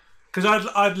 Yeah. Because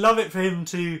I'd love it for him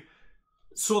to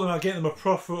sort them out, get them a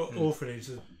proper orphanage.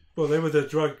 Well, they were the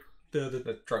drug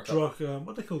what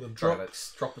do they call them? Drop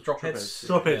heads. Drop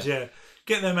heads, yeah.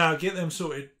 Get them out, get them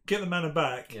sorted, get the manor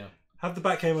back. Yeah. Have the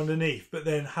Batcave underneath, but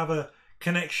then have a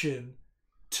connection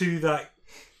to that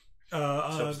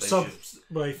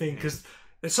subway thing because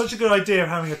it's such a good idea of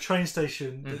having a train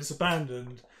station that's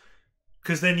abandoned.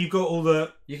 Because then you've got all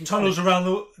the tunnels around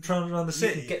the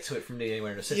city. You can get to it from near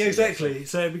anywhere in the city. Yeah, exactly.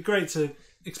 So it'd be great to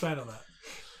expand on that.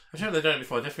 I'm sure they've done it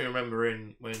before. I definitely remember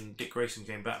when Dick Grayson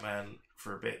became Batman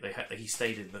for a bit, he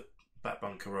stayed in the Bat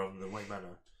Bunker rather than the Wayne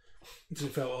Manor. It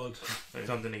felt odd. It was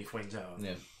underneath Wayne Tower.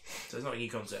 Yeah. So it's not a new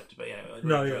concept, but I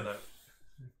really enjoyed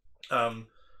that.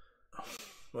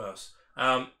 What else?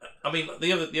 I mean,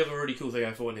 the other really cool thing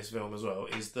I thought in this film as well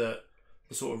is that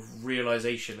the sort of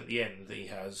realization at the end that he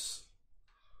has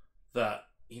that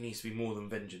he needs to be more than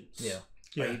vengeance. Yeah.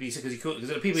 Yeah, like, because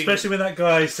people, especially when that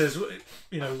guy says,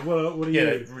 you know, what are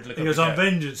you? Riddler He goes, "I'm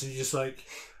vengeance," and you're just like,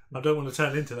 I don't want to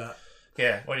turn into that.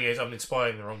 Yeah, when he goes, I'm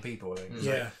inspiring the wrong people. I think.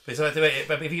 Yeah, but so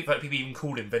people even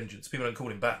called him Vengeance. People don't call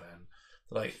him Batman.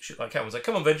 Like Catwoman's like,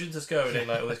 "Come on, Vengeance, let's go," and then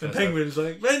like all this kind of stuff. Penguin's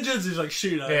like, "Vengeance!" He's like,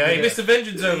 "Shoot!" Yeah, hey, Mr.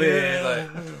 Vengeance over here. Like,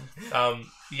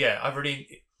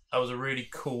 that was a really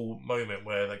cool moment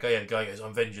where the guy goes,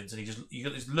 "I'm Vengeance," and you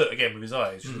got this look again with his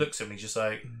eyes. Just looks at him. And he's just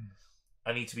like,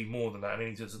 "I need to be more than that."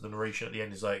 And then the narration at the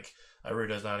end is like, "I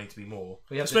realise now I need to be more."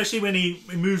 Especially when he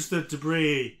moves the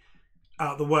debris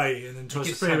out the way and then tries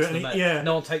to free it.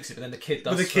 No one takes it, but then the kid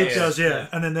does. But the kid does,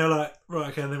 and then they're like,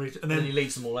 right, okay, and then he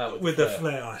leads them all out with the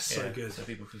flare. Oh, so good. So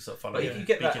people can start following. You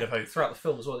get that throughout the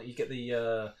film as well. That you get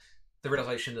the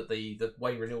realization that the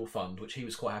Wayne Renewal Fund, which he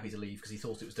was quite happy to leave because he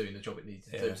thought it was doing the job it needed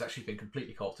to do, has actually been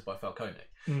completely co-opted by Falcone,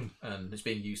 and it's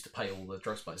being used to pay all the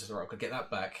drug supplies. So right, I could get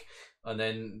that back, and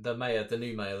then the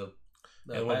new mayor,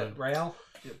 Real,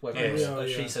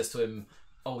 she says to him,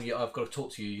 "Oh yeah, I've got to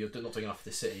talk to you. You're not doing enough for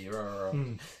this city.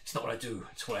 It's not what I do.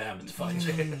 It's what I am. It's fine."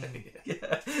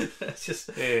 It's just,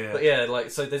 but yeah, like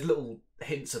so. There's little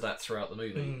hints of that throughout the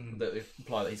movie that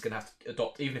imply that he's going to have to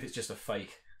adopt, even if it's just a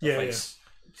fake face.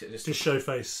 Just show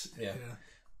face.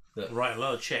 Write a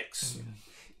lot of checks.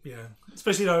 Yeah,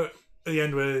 especially though at the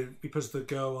end where he puts the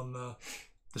girl on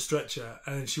the stretcher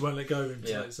and she won't let go of him.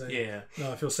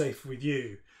 No, I feel safe with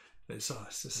you. It's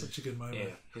just such a good moment.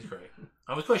 Yeah, he's great.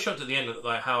 I was quite shocked at the end of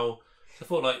like how I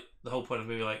thought like the whole point of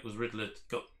the movie like was Riddler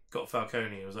got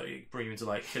Falcone. It was like bring him to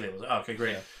like kill him. I was like, oh, okay,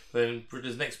 great. But then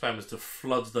Riddler's next plan was to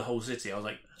flood the whole city. I was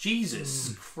like,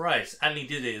 Jesus Christ, and he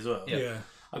did it as well. Yeah.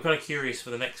 I'm kind of curious for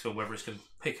the next film whether it's going to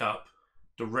pick up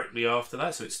directly after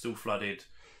that, so it's still flooded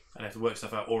and have to work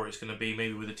stuff out, or it's going to be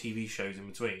maybe with the TV shows in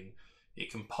between.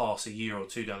 It can pass a year or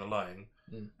two down the line,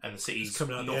 and the city's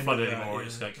not flooded anymore.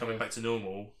 It's like coming back to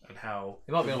normal, and how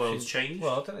the world's changed.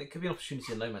 Well, I don't know. It could be an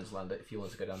opportunity in No Man's Land if you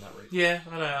want to go down that route. Yeah,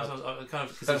 I know. I kind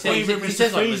of because he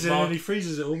says and he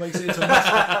freezes it all, makes it into a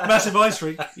massive ice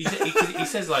rink. He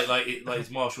says like it's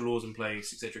martial laws in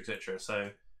place, etc., etc. So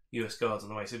US guards on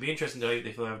the way. So it'd be interesting to know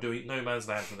if they'll do No Man's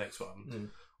Land for the next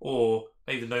one, or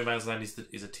maybe the No Man's Land is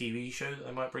a TV show that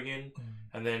they might bring in,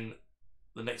 and then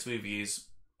the next movie is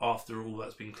after all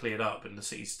that's been cleared up and the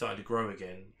city's starting to grow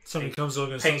again. Somebody comes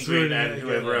along and Penguin and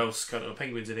whoever else, kind of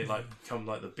Penguin's in it, like become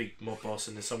like the big mob boss,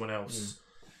 and there's someone else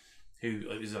who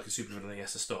is like a supervillain that he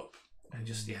has to stop. And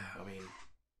just I mean,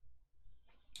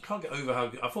 I can't get over how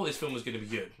good. I thought this film was going to be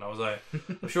good, and I was like,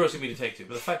 I'm sure it's going to be detective,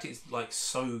 but the fact it's like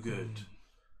so good.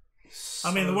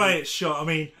 I mean, the way it's shot. I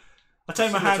mean, I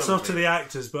take my hats off to the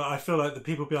actors, but I feel like the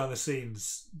people behind the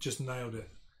scenes just nailed it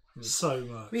so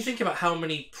much. When you think about how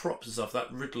many props and stuff that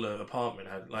Riddler apartment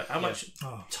had, like how much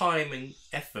time and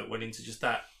effort went into just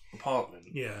that apartment.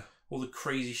 Yeah. All the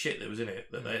crazy shit that was in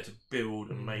it that they had to build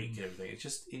and make and everything. It's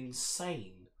just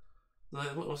insane.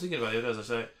 Like, what I was thinking about the other day, as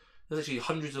I say, there's actually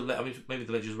hundreds of I mean, maybe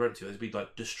the ledgers were empty. There's been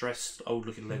like distressed,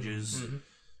 old-looking ledgers.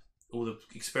 All the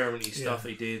experimenty stuff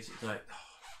he did. Like,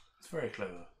 it's very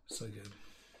clever. So good.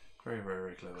 Very, very,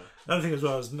 very clever. The other thing as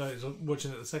well, I was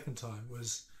watching it the second time,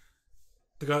 was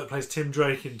the guy that plays Tim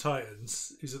Drake in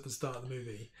Titans, who's at the start of the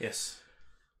movie. Yes.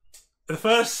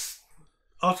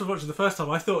 After watching the first time,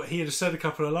 I thought he had just said a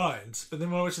couple of lines, but then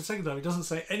when I watched the second time, he doesn't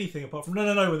say anything apart from no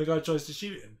when the guy tries to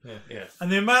shoot him. Yeah.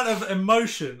 And the amount of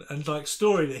emotion and like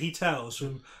story that he tells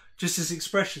from just his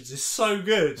expressions is so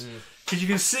good, because you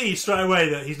can see straight away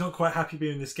that he's not quite happy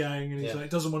being in this gang, and he's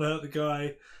like doesn't want to hurt the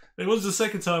guy. But it was the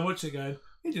second time watching it going,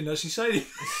 he didn't actually say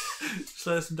anything.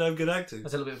 So that's some damn good acting.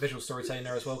 There's a little bit of visual storytelling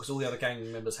there as well, because all the other gang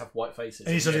members have white faces.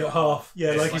 And he's only got half.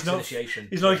 Yeah, like he's not. Initiation.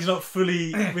 He's like he's not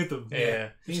fully with them. Yeah.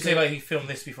 Did you say like he filmed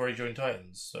this before he joined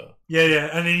Titans? So. Yeah,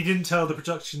 and he didn't tell the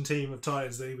production team of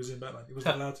Titans that he was in Batman. He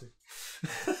wasn't allowed to.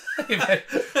 Yeah,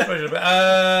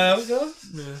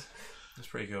 that's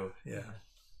pretty cool. Yeah.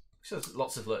 So there's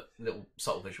lots of little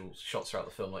subtle visual shots throughout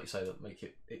the film, like you say, that make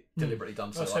it deliberately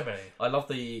done. So so many. I love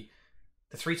the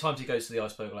 3 times he goes to the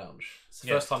Iceberg Lounge. It's the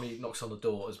first time he knocks on the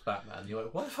door as Batman. You're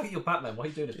like, why the fuck are you Batman? Why are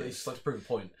you doing this? But he's just like to prove a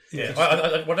point. Yeah,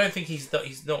 I don't think he's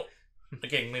not.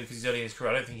 Again, maybe because he's early in his career,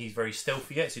 I don't think he's very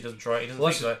stealthy yet. So he doesn't try. He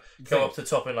doesn't go up to the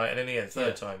top and and then the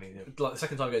third time. Like the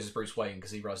second time he goes as Bruce Wayne because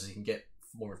he realises he can get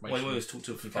more information. Well, he always talked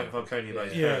to Falcone about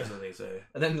his parents, doesn't he? So.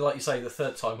 And then, like you say, the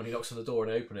third time when he knocks on the door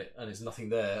and they open it and there's nothing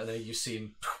there, and then you see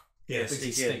him. He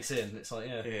sneaks in. It's like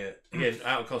again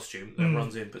out of costume, and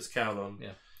runs in, puts a cowl on. Yeah.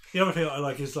 The other thing that I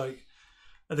like is like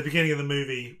at the beginning of the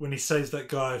movie when he saves that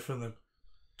guy from the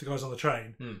guys on the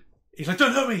train. He's like,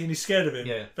 "Don't hurt me," and he's scared of him.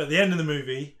 Yeah. But at the end of the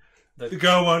movie, the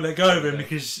girl won't let go of him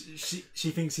because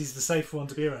she thinks he's the safe one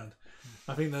to be around.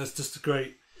 I think that's just a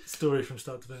great story from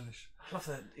start to finish. I love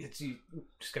that. You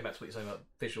just going back to what you're saying about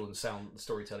visual and sound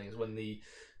storytelling is when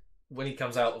he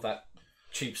comes out of that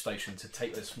tube station to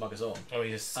take those muggers on. Oh,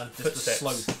 yes. And just the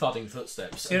slow thudding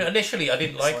footsteps. You know, initially I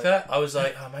didn't like that. I was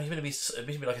like, oh man, he's going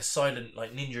to be like a silent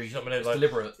like ninja. He's not going to like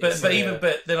deliberate. But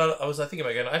then I was like thinking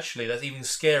about it, going, actually that's even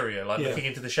scarier. Like looking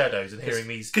into the shadows and hearing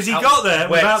these because he got there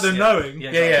without them knowing. Yeah.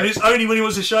 And it's only when he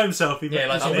wants to show himself.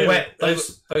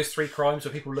 Those three crimes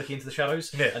where people looking into the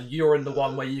shadows, and you're in the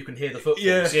one where you can hear the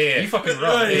footfalls. You fucking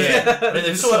run.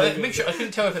 I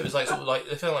couldn't tell if it was like sort of like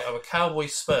it felt like either cowboy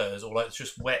spurs or like it's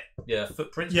just wet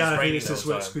footprints. Yeah, I think it's just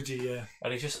wet squidgy.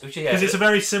 And it's just because it's a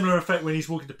very similar effect when he's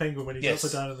walking to Penguin when he's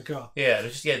upside down in the car. Yeah, and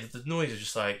it's just the noise is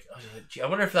just like I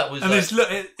wonder if that was. And his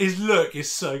look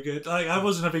is so good. Like I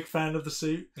wasn't a big fan of the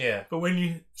suit. Yeah, but when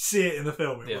you see it in the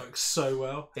film, it works so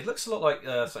well. It looks a lot like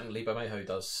something Lee Bermejo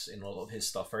does in a lot of his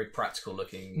stuff. Very practical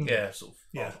looking. Sort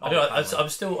of. I'm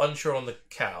still unsure on the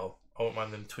cow. I won't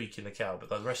mind them tweaking the cow, but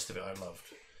the rest of it I loved.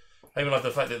 I even like the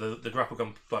fact that the grapple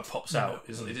gun like pops out.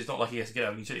 It's not like he has to get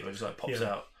out of utility, but it just like pops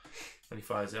out and he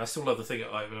fires it. I still love the thing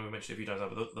I know we mentioned it a few times,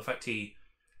 but the fact he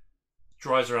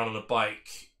drives around on a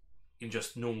bike in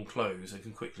just normal clothes and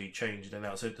can quickly change in and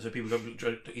out. So people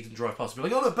he can drive past and be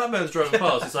like, oh look, Batman's driving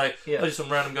past. It's like just some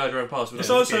random guy driving past. It's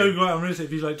also quite amazing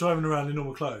if he's like driving around in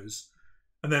normal clothes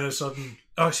and then all of a sudden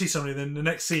I see somebody. Then the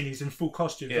next scene, he's in full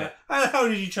costume. Like, how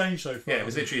did you change so far? Yeah, it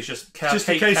was literally just cow, just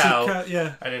take a case cow, of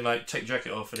cow, and then like take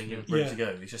jacket off, and then you're ready to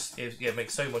go. It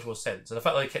makes so much more sense. And the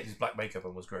fact that they kept his black makeup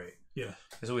on was great. Yeah,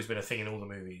 there's always been a thing in all the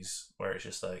movies where it's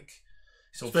just like,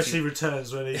 especially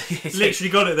Returns when he literally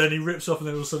got it, then he rips off, and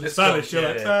then all of a sudden it's vanished. You're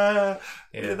like,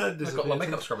 I've got my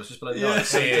makeup scrubbers just below the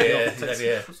eyes.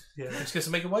 Just get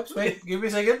some makeup wipes. Wait, give me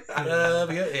a second. There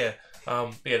we go.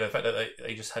 The fact that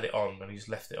they just had it on and he just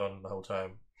left it on the whole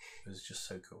time was just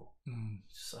so cool.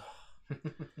 Such a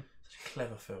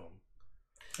clever film.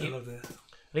 I love it.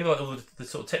 And even like all the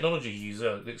sort of technology you use some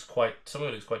of it looks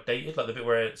quite dated. Like the bit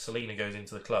where Selena goes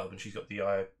into the club and she's got the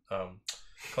eye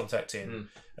contact in, and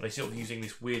they're sort of using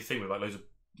this weird thing with like loads of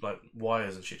like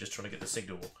wires and shit, just trying to get the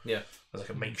signal. Yeah, there's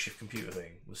like a makeshift computer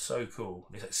thing. It was so cool.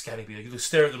 And he's like scanning people. You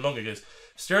stare at them longer. He goes,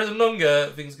 stare at them longer.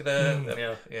 Things gonna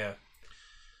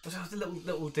There's the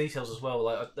little details as well.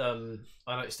 Like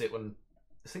I noticed it when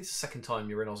I think it's the second time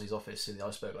you're in Ozzy's office in the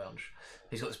Iceberg Lounge.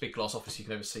 He's got this big glass office. You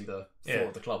can oversee the floor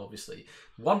of the club. Obviously,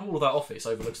 one wall of that office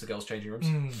overlooks the girls' changing rooms,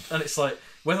 and it's like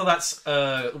whether that's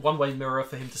a one-way mirror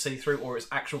for him to see through or it's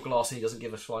actual glass and he doesn't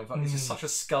give a flying fuck. It's just such a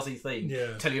scuzzy thing.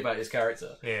 Tell you about his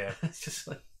character. Yeah, it's just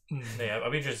like.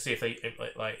 I'd be interested to see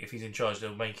if he's in charge,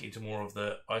 they'll make it into more of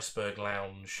the Iceberg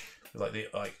Lounge with like the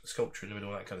sculpture in the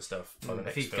middle and that kind of stuff.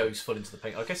 If he goes full into the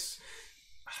paint, I guess.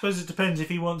 I suppose it depends if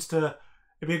he wants to.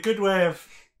 It'd be a good way of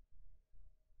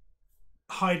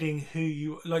hiding who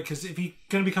you like, because if you're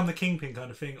going to become the kingpin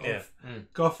kind of thing of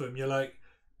Gotham, you're like,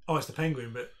 oh, it's the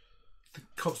Penguin, but the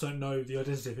cops don't know the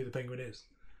identity of who the Penguin is,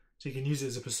 so you can use it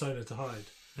as a persona to hide.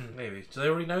 Maybe. Do they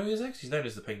already know who he is? He's known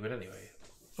as the Penguin anyway.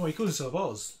 Oh, he calls himself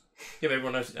Oz. Yeah, but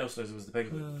everyone else knows him as the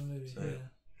Penguin. Maybe, so.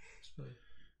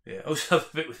 Yeah. Also, the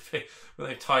bit when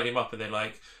they've tied him up and they're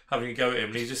like having a go at him,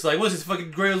 and he's just like, "What's this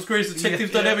fucking Grail's Grace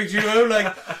Detective Dynamics? You know,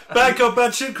 like back up,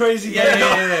 batshit crazy."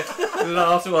 Yeah. And then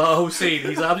after a whole scene,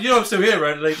 he's like, "I'm still here,"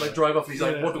 right? And they like drive off, and he's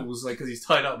like waddles, like because he's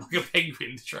tied up like a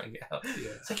penguin to try and get out. Yeah.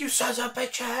 It's like, "You sons of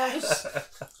bitches!"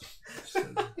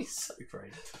 He's so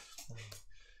great.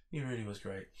 He really was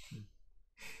great.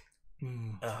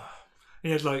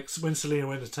 He had like when Selena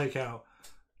went to take out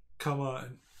Karma,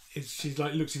 and she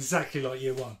like looks exactly like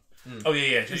Year One. Oh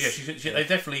yeah. They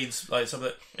definitely like some of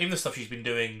the even the stuff she's been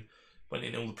doing when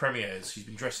in all the premieres. She's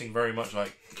been dressing very much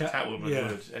like Catwoman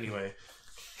would anyway.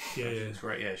 She looks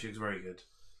great. Yeah, she looks very good.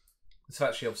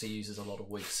 So she obviously uses a lot of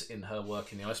wigs in her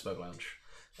work in the Iceberg Lounge.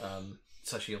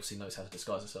 So she obviously knows how to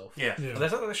disguise herself. Yeah. And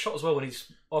there's that shot as well when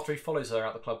after he follows her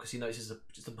out the club because he notices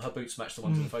her boots match the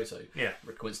ones in the photo. Yeah.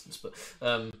 Coincidence, but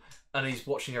and he's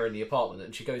watching her in the apartment,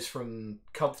 and she goes from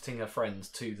comforting her friend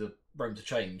to the room to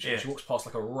change. And she walks past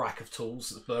like a rack of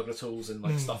tools, burglar tools, and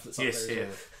like stuff that's up there.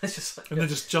 Well. It's just like, and then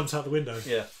just jumps out the window.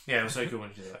 Yeah, it was so cool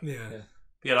when she did that.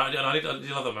 Yeah. I did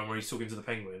love that moment where he's talking to the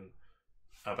Penguin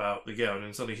about the girl, and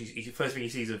then suddenly first thing he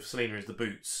sees of Selena is the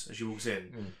boots as she walks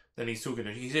in. Then he's talking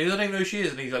to her. He says, "I don't even know who she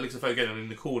is," and he like looks at the photo again, and in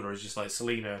the corner is just like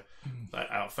Selena,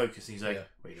 like out of focus. And he's like,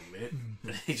 "Wait a minute."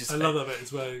 And he just, I love that bit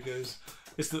as well. He goes,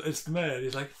 "It's the mayor." And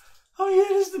he's like, "Oh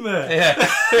yeah, it is the mayor."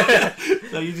 Yeah.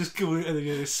 Like you just go and then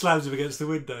he slams him against the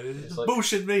window. It's like,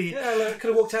 bullshit me. Yeah, look,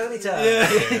 could have walked out any time. Yeah.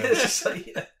 It's just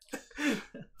like,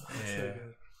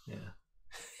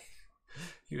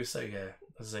 He was so good.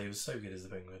 As I say, he was so good as the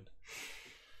Penguin.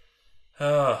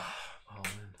 Oh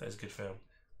man, that was a good film.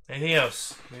 Anything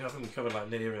else? I think we covered like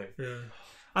nearly everything. Yeah.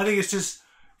 I think it's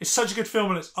such a good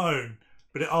film on its own,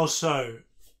 but it also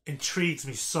intrigues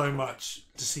me so much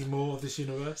to see more of this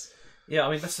universe. Yeah,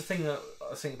 I mean, that's the thing that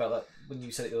I think about that when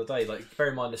you said it the other day. Like, bear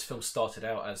in mind, this film started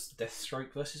out as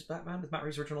Deathstroke versus Batman, with Matt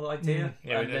Reeves' original idea.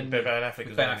 Yeah, and then Ben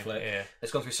Affleck. Yeah.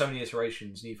 It's gone through so many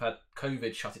iterations, and you've had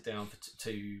COVID shut it down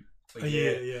to a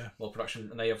year. Well, production,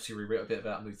 and they obviously rewrote a bit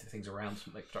about moved things around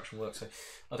to make production work. So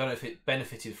I don't know if it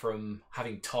benefited from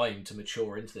having time to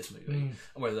mature into this movie,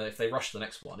 and whether if they rush the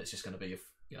next one, it's just going to be,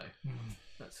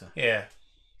 that's yeah.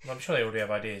 I'm sure they already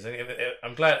have ideas.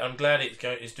 I'm glad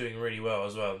it's doing really well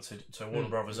as well. So Warner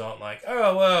Brothers aren't like,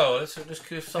 oh well, let's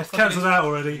cancel that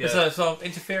already. Let's start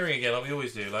interfering again like we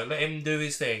always do. Like, let him do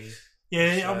his thing.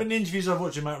 Yeah, I've been in interviews I've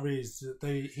watched with Matt Reeves.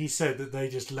 He said that they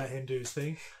just let him do his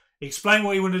thing. He explained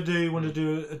what he wanted to do. He wanted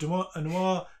to do a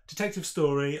noir detective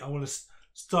story. I want to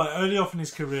start early off in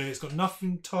his career. It's got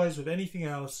nothing ties with anything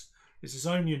else. It's his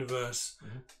own universe,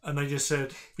 and they just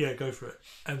said, "Yeah, go for it,"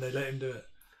 and they let him do it.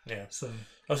 Yeah. So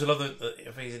I also love that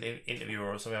if he's an interview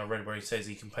or something I read where he says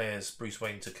he compares Bruce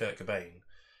Wayne to Kurt Cobain.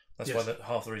 That's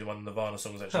half the reason why the Nirvana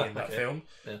song is actually in that film.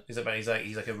 Yeah. Is that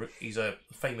he's a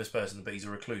famous person, but he's a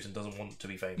recluse and doesn't want to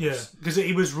be famous. Yeah, because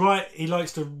he was right. He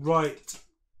likes to write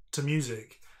to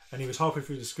music, and he was halfway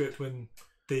through the script when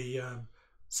the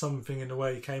Something in the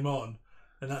Way came on,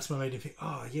 and that's what made him think,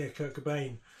 oh yeah, Kurt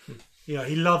Cobain. Yeah,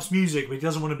 he loves music, but he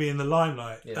doesn't want to be in the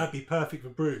limelight. Yeah. That'd be perfect for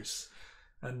Bruce.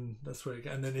 And that's where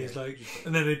and then he's like,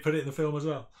 and then they put it in the film as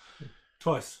well,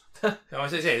 twice. I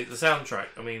say the soundtrack.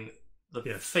 I mean, the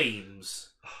themes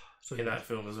in that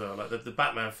film as well. Like the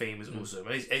Batman theme is awesome.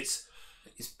 And it's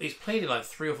played in like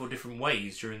 3 or 4 different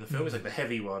ways during the film. It's like the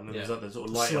heavy one, and there's like the sort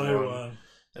of lighter one.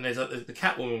 And there's like the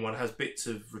Catwoman one has bits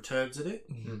of returns in it.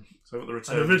 So I've got the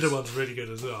returns. And the Riddler one's really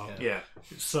good as well. Yeah,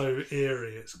 it's so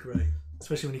eerie. It's great,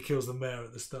 especially when he kills the mayor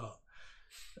at the start,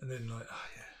 and then like, oh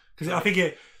yeah. Because I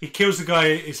think he kills the guy.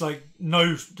 It's like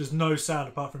there's no sound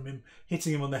apart from him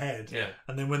hitting him on the head. Yeah.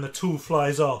 And then when the tool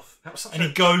flies off, and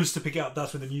he goes to pick it up,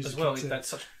 that's when the music. As well, kicks in. That's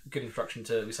such a good introduction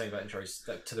to we saying about intros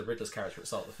to the Riddler's character at the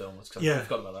start of the film. I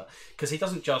forgot about that because he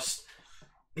doesn't just.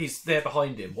 He's there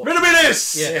behind him. Riddle me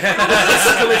this! Yeah.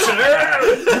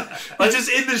 He's just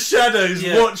in the shadows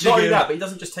watching. Not only him. that, but he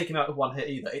doesn't just take him out with one hit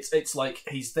either. It's like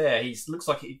he's there. He looks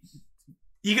like he.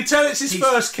 You can tell it's his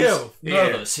first kill. He's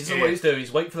nervous. He's what he's doing.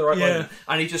 He's waiting for the right moment,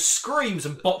 and he just screams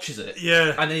and botches it. Yeah,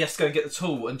 and then he has to go and get the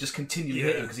tool and just continually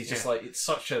hit him because he's just like it's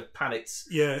such a panicked.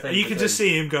 Yeah, and you can just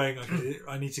see him going, "Okay,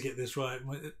 I need to get this right."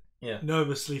 Yeah,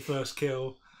 nervously first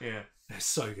kill. Yeah, it's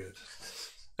so good.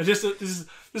 And just this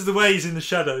is the way he's in the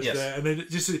shadows there, and then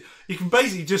you can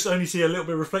basically just only see a little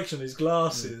bit of reflection in his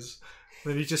glasses.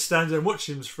 And then he just stands there and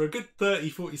watches him for a good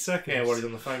 30-40 seconds. Yeah, while he's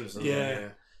on the phone or something. Yeah.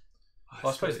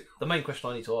 Well, I suppose the main question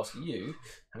I need to ask you,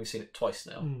 having seen it twice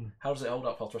now, how does it hold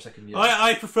up after a second view?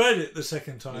 I preferred it the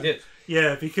second time. You did?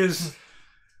 Yeah, because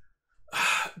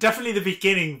definitely the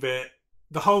beginning bit,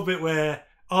 the whole bit where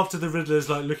after the Riddler's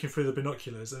like looking through the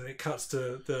binoculars and it cuts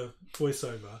to the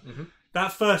voiceover,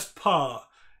 that first part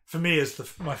for me is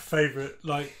my favourite,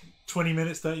 like 20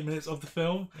 minutes, 30 minutes of the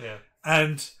film. Yeah.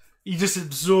 And you just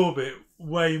absorb it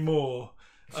way more.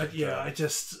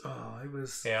 it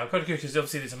was. Yeah, I'm kind of curious because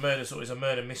obviously it's a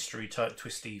murder mystery type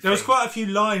twisty. There was quite a few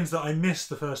lines that I missed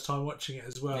the first time watching it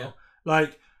as well. Yeah.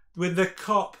 Like with the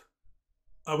cop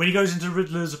when he goes into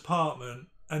Riddler's apartment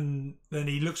and then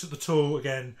he looks at the tool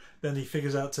again. Then he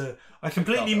figures out I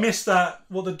completely missed that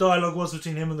what the dialogue was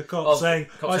between him and the cop saying,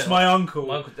 "Oh, it's my uncle."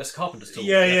 My uncle. That's Carpenter's tool.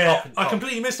 Yeah. I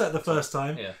completely missed that the first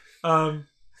time. Yeah.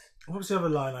 What was the other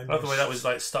line I missed? By the way, that was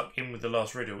like stuck in with the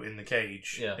last riddle in the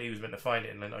cage. Yeah. He was meant to find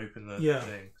it and then open the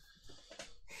thing.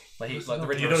 The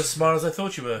Riddler, you're not as smart as I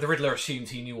thought you were. The Riddler assumed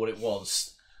he knew what it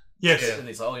was. Yes. And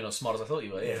he's like, "Oh, you're not as smart as I thought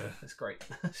you were." Yeah. That's great.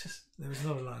 There was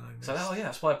another line I missed. So,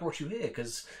 that's why I brought you here,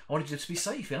 because I wanted you to be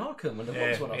safe in Arkham when the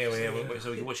bombs went off.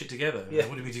 So we can watch it together. Yeah.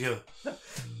 What did we do together?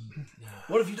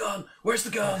 What have you done? Where's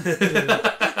the gun?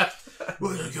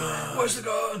 Where's the gun? Where's the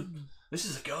gun? This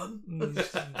is a gun.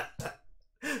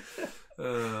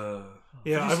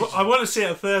 I want to see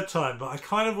it a third time, but I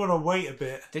kind of want to wait a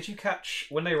bit. Did you catch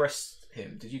when they arrest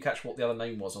him? Did you catch what the other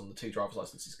name was on the 2 driver's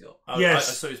licenses he got? Yes,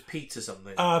 I saw it was Peter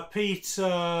something. Patrick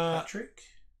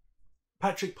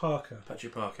Parker.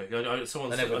 Patrick Parker. I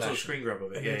saw a screen grab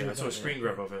of it. Yeah, I saw a screen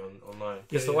grab of it online.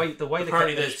 Because the way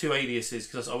apparently there's 2 aliases.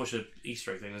 Because I watched an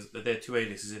Easter egg thing. There are 2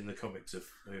 aliases in the comics of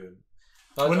who.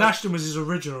 Well, Ashton was his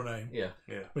original name. Yeah.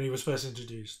 When he was first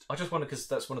introduced. I just wonder because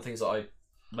that's one of the things that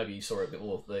maybe you saw it a bit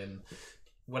more than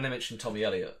when they mentioned Tommy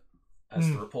Elliott. as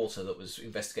the reporter that was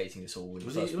investigating this all.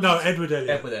 No, Edward Elliot.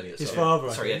 Edward Elliot, his father.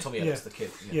 Sorry, Tommy Elliot's the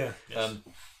kid. Yeah.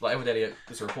 Like Edward Elliot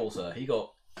was a reporter. He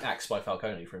got axed by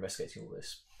Falcone for investigating all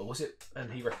this. But was it?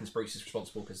 And he reckons Bruce is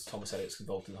responsible because Thomas Elliot's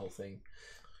involved in the whole thing.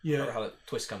 Yeah. I don't know how that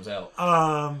twist comes out.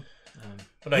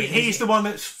 He's the one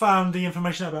that's found the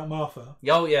information out about Martha.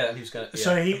 Oh yeah, and he was going.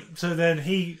 Yeah. So then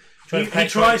he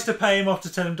tries to pay him off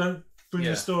to tell him don't bring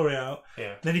the story out.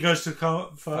 Yeah. Then he goes to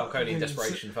Falcone in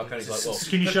desperation. Falcone's like, well,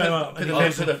 can you show him up? Put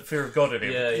the fear of God in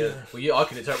him. Yeah. Well, I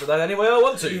can interpret that any way I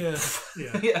want to.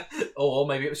 Yeah. Or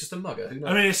maybe it was just a mugger. Who knows?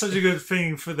 I mean, it's such a good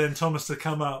thing for then Thomas to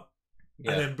come up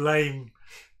and then blame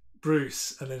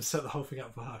Bruce and then set the whole thing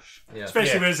up for Hush. Yeah.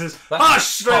 Especially when it says Hush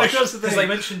straight across the thing. Because they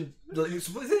mentioned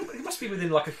it must be within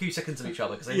like a few seconds of each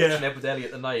other because they mention Edward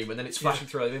Elliot the name and then it's flashing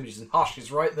through other images and Hush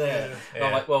is right there. And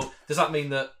I'm like, well, does that mean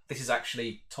that this is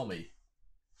actually Tommy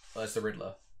as the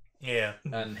Riddler? Yeah.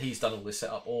 And he's done all this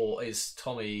setup, or is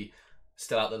Tommy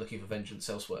still out there looking for vengeance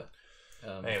elsewhere?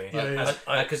 Maybe.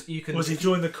 Because you can. Was he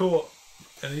joined the court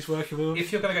and he's working with them?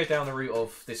 If you're going to go down the route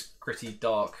of this gritty,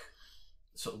 dark,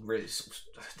 sort of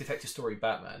detective story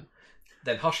Batman,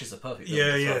 then Hush is the perfect.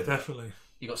 Yeah, definitely.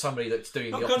 You got somebody that's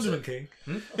doing the opposite. Condiment King.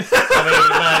 I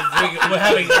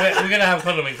mean, we're going to have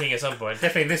Condiment King at some point.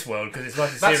 Definitely in this world because it's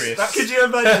nice and serious. Could you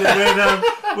imagine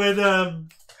when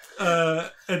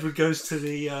Edward goes to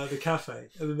the cafe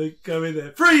and then they go in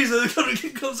there, freeze, and the Condiment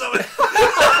King comes up.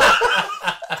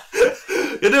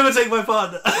 You'll never take my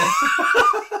partner.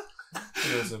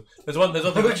 Awesome. There's one.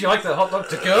 Would you like the hot dog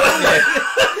to go?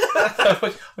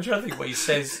 I'm trying to think what he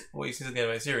says at the end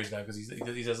of the series now because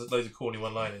he does loads of corny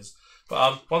one-liners.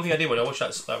 But one thing I did when I watched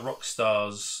that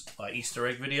Rockstar's Easter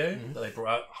egg video that they brought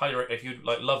out, highly recommend if you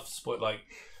love sport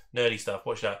nerdy stuff,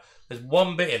 watch that. There's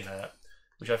one bit in that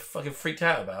which I fucking freaked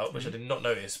out about, which I did not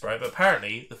notice, right? But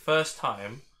apparently the first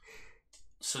time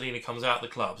Selena comes out of the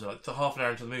club, so to half an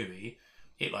hour into the movie,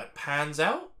 it pans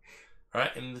out,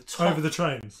 right? In the top over the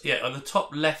trains. Yeah, on the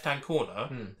top left-hand corner,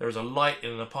 there is a light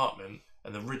in an apartment,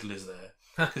 and the Riddler's there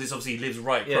because it's obviously he lives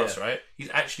right across, right? You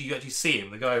actually see him,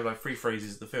 the guy who free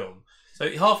phrases the film. So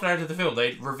half an hour into the film,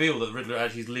 they reveal that the Riddler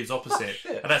actually lives opposite,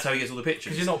 and that's how he gets all the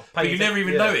pictures. You're not but you never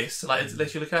even notice,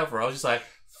 unless you look out for it. I was just like,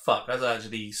 fuck, that's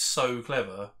actually so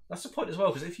clever. That's the point as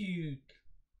well, because if you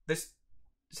there's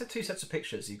two sets of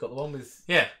pictures. You've got the one with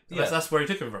that's where he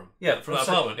took him from. Yeah, from that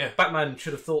apartment. Yeah, Batman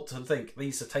should have thought to think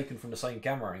these are taken from the same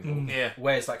camera angle. Yeah,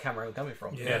 where's that camera angle coming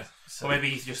from? Yeah, so, or maybe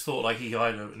he just thought he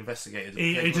either investigated.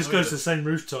 He just goes to the same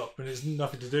rooftop and it's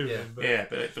nothing to do with him.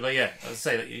 But I'd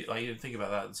say that you didn't think about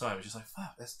that at the time. It's just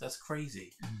fuck, that's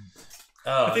crazy.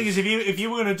 The thing is, if you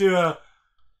were going to do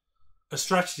a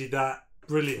strategy that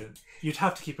brilliant, you'd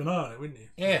have to keep an eye on it, wouldn't you?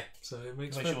 Yeah. So it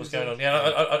makes sure what's going on.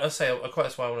 Yeah, I'd say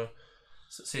that's why I want to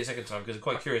see it a second time because I'm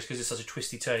quite curious because it's such a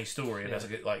twisty, turny story, and that's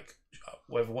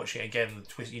whether watching it again, the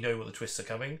twist, what the twists are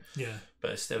coming. Yeah.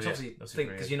 But it's still obviously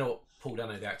because you know what Paul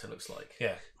Dano the actor looks like.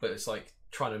 Yeah. But it's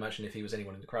trying to imagine if he was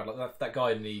anyone in the crowd, like that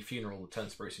guy in the funeral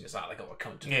turns to Bruce and goes, they got to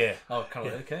come to me. Yeah. Oh, kind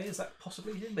of okay, is that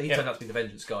possibly him? But he turned out to be the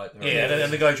vengeance guy.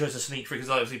 And the guy tries to sneak through because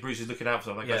obviously Bruce is looking out for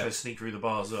something. That guy tries to sneak through the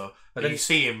bars, but then you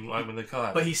see him in the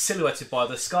car. But he's silhouetted by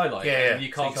the skylight. Yeah, and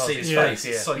you can't see his face.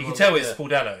 Yeah. So you can tell it's Paul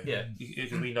Dano. Yeah,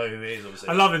 because we know who it is. Obviously,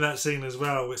 I love in that scene as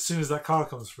well. As soon as that car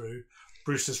comes through,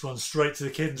 Bruce just runs straight to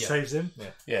the kid and saves him.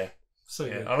 Yeah. So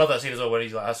good. I love that scene as well when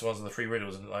he's has to answer the three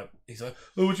riddles and he's like,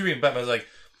 "Oh, what do you mean?" Batman's like,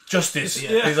 "Justice."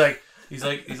 Yeah. He's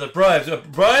like bribes.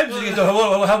 Bribes? And he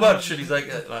goes, how much? And he's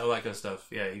like all that kind of stuff.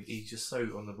 Yeah, he's just so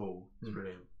on the ball. It's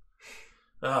brilliant.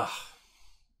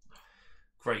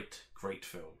 Great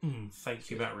film. Thank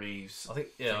you, Matt Reeves. I think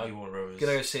thank you, Warner Brothers.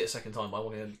 Gonna go see it a second time. I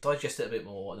want to digest it a bit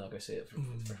more, and I'll go see it.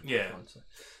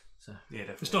 So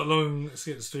definitely. It's not long. It's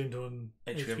getting streamed on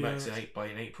HBO Max in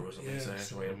April or something. So I have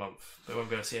to wait a month. But I won't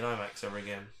be able to see an IMAX ever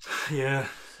again. Yeah.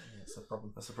 That's the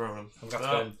problem. That's the problem. I'm going to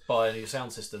have to go and buy a new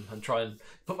sound system and try and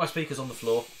put my speakers on the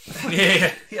floor.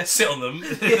 yeah, sit on them.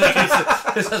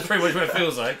 That's pretty much what it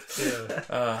feels like. Yeah.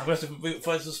 I'm going to have to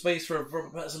find some space for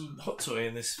Robert Pattinson hot toy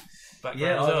in this background.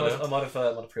 Yeah, I might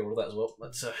have pre-ordered that as well.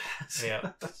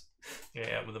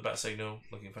 Yeah, with the bat signal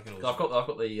looking fucking awesome. I've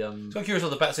got the. So I'm curious how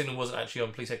the bat signal wasn't actually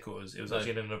on police headquarters. It was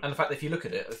actually in And the fact that if you look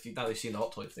at it, now they've seen the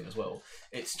hot toy thing as well,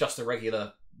 it's just a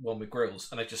regular one with grills,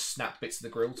 and they just snap bits of the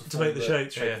grill to make the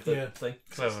shape of the thing.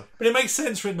 Clever. But it makes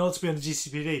sense for it not to be on the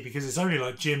GCPD because it's only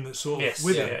Jim that's sort of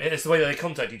with it. Yeah. It's the way that they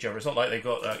contact each other. It's not like they've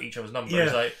got each other's number.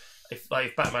 Yeah. It's if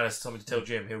Batman has something to tell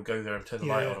Jim, he'll go there and turn the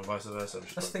light on, and vice versa.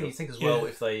 That's the thing you think as well.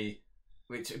 If they,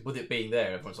 with it being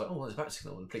there, everyone's like, "Oh, there's a bat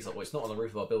signal," and the police are like, "Well, it's not on the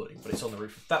roof of our building, but it's on the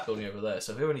roof of that building over there.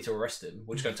 So if we ever need to arrest him,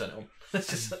 we're just going to turn it on." It's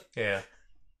just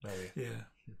maybe. Yeah,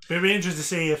 but it'd be interesting to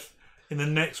see if in the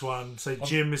next one, say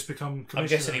Jim has become commissioner. I'm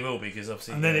guessing he will be, because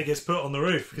obviously... And then it gets put on the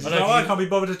roof. Because he's like, I can't be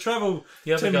bothered to travel.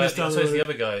 The other guy, so it's the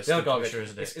other guys. The other guy,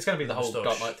 isn't it? It's going to be the whole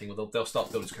Dark Knight thing, where they'll start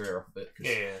building his career up a bit.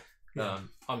 Yeah.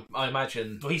 I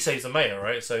imagine... Well, he saves the mayor,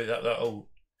 right? So that'll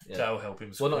help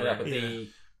him. Well, not only that,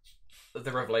 but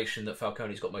the revelation that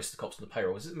Falcone's got most of the cops on the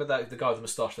payroll. Is it the guy with the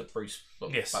moustache that Bruce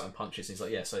Batman punches? And he's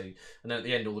like, yeah, so... And then at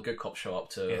the end, all the good cops show up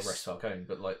to arrest Falcone,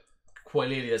 but like... Quite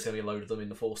clearly, there's going to be a load of them in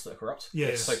the force that are corrupt.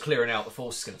 Yeah. So clearing out the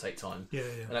force is going to take time. Yeah.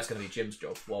 And that's going to be Jim's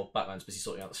job, while Batman's busy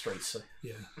sorting out the streets. So.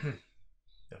 Yeah.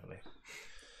 Definitely.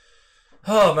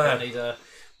 Oh, man.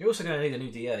 You're also going to need a new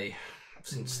DA,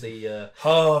 since the...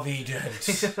 Harvey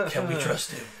Dent. Can we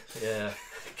trust him? Yeah.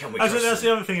 Can we trust him? That's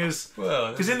the other thing is...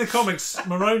 Because in the comics,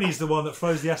 Maroni's the one that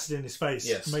throws the acid in his face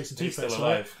and makes him Two-Face,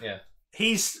 right? Yeah.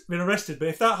 He's been arrested, but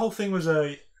if that whole thing was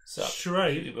a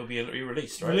charade... It will be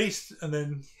released, right? Released, and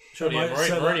then... Surely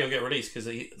Maroni will get released, because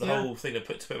the whole thing that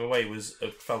put him away was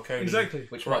a Falcone. Exactly.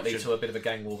 Which might lead to a bit of a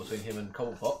gang war between him and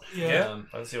Cobblepot. Yeah.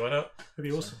 I don't see why not. That'd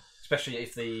be awesome. Especially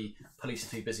if the police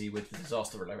are too busy with the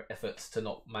disaster efforts to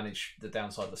not manage the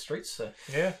downside of the streets. So.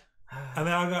 Yeah. And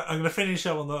then I'm going to finish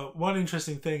up on the one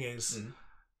interesting thing is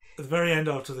at the very end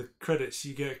after the credits,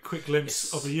 you get a quick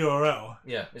glimpse of a URL.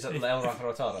 Yeah. Is that El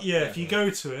Rafarotada? Yeah. If you go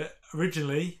to it,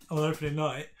 originally on opening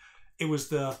night, it was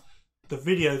the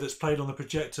video that's played on the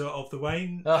projector of the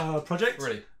Wayne project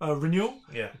renewal.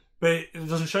 Yeah. But it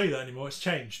doesn't show you that anymore. It's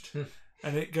changed.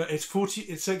 And it goes to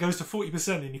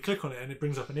 40%, and you click on it, and it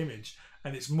brings up an image,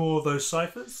 and it's more of those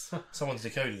ciphers. Someone's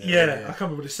decoded it. Yeah, I can't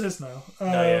remember what it says now.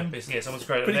 Someone's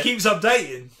created. But it keeps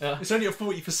updating. Yeah. It's only at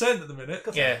 40% at the minute.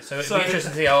 Yeah, so it'd be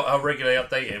interesting to see how regularly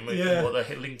update him and what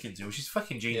they're linking to, which is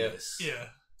fucking genius. Yeah.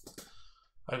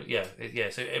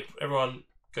 So everyone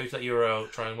go to that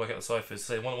URL, try and work out the ciphers.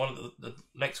 Say one of the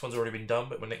next one's already been done,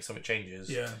 but when next time it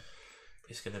changes,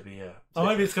 it's going to be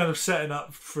maybe it's kind of setting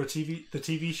up for the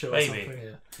TV show or something.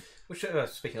 Yeah. Which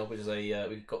speaking of, which is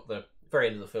we've got the very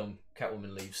end of the film.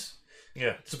 Catwoman leaves.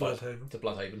 Yeah, to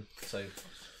Bloodhaven. So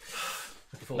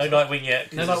no Nightwing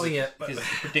yet. No Nightwing yet.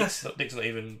 Because Dick's not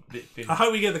even. I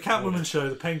hope we get the Catwoman show,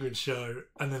 the Penguin show,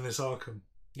 and then this Arkham.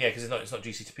 Yeah, because it's not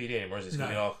GCPD anymore, is it? It's going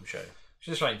to be an Arkham show. Which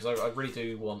is a shame, because I really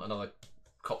do want another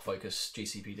cop-focused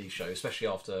GCPD show, especially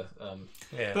after.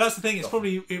 But that's the thing. It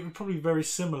would probably be very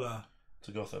similar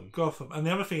to Gotham. And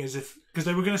the other thing is, because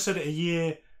they were going to set it a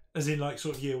year, as in like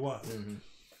sort of year one,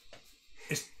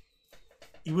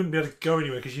 you wouldn't be able to go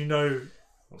anywhere, because if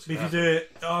you do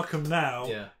it Arkham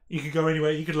now, you could go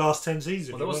anywhere. You could last 10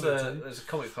 seasons. Well, there's a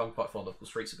comic I'm quite fond of called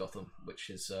Streets of Gotham, which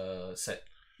is set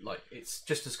like it's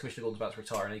just as Commissioner Gordon's about to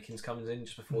retire and Akins comes in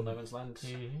just before No Man's Land,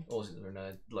 or was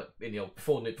it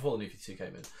before the New 52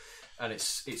 came in, and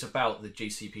it's about the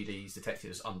GCPD's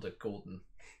detectives under Gordon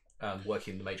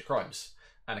working the major crimes,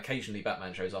 and occasionally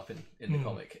Batman shows up in the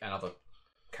comic and other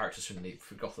characters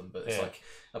from Gotham, but it's like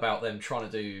about them trying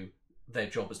to do their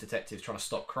job as detectives, trying to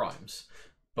stop crimes,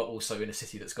 but also in a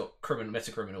city that's got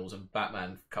meta criminals, and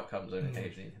Batman comes in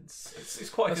occasionally. It's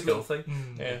quite a good little thing.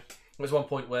 Yeah, there's one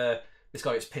point where this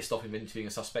guy gets pissed off him interviewing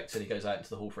a suspect, and he goes out into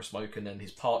the hall for a smoke, and then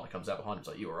his partner comes out behind him and is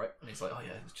like, "You alright?" And he's like, "Oh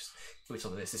yeah, it's just with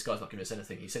some of this guy's not giving us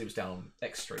anything. He said he was down on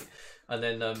X Street." And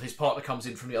then his partner comes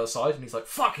in from the other side, and he's like,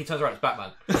 "Fuck!" He turns around, it's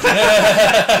Batman. And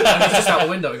he's just out the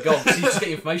window and gone. So you just get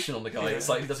information on the guy. It's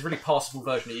like, there's a really passable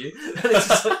version of you. And it's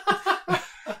just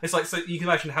it's like, so you can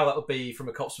imagine how that would be from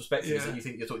a cop's perspective, is that you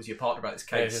think you're talking to your partner about this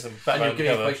case, and you're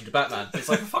giving information to Batman. It's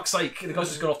like, for fuck's sake, the guy's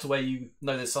just gone off to where you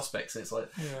know there's suspects, and it's like...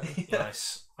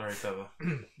 Nice. Very clever.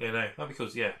 Yeah, no, that'd be cool.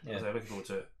 Yeah, I'm looking forward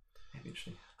to it. It'd be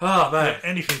interesting. Oh, man.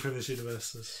 Anything from this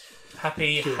universe is...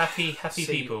 Happy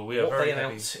people. We are very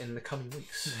happy. What they in the coming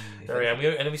weeks. Very happy.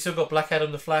 And then we still got Black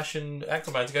Adam, The Flash, and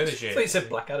Aquaman to go this year. I thought you said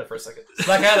Blackadder for a second.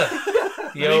 Blackadder.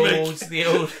 the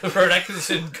old Rowan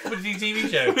Atkinson comedy TV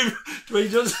show. Dwayne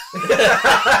Johnson.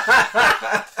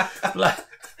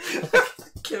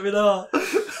 Kevin Hart.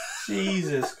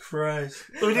 Jesus Christ.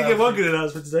 Well, we did get one good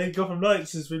announcement today. Gotham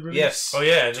Knights has been released. Yes. Oh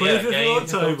yeah. 25th of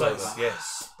October.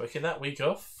 Yes. Booking that week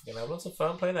off. Gonna have lots of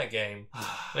fun playing that game.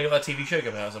 They got that TV show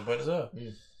coming out at some point as well.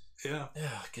 Yeah.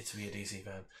 Good to be a DC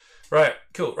fan. Right,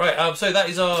 cool. Right, so that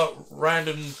is our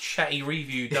random chatty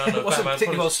review done of It wasn't Batman.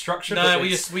 particularly well structured. No, we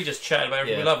just chatted about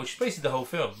everything we love, which is basically the whole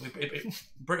film. It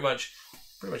pretty much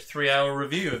 3-hour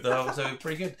review of the whole, so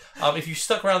pretty good. If you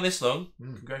stuck around this long,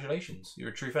 congratulations, you're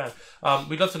a true fan.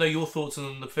 We'd love to know your thoughts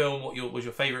on the film. What was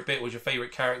your favourite bit? Was your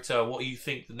favourite character? What do you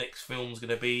think the next film's going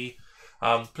to be?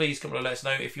 Please come and let us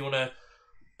know. If you want to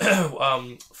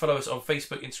follow us on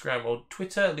Facebook, Instagram, or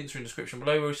Twitter, links are in the description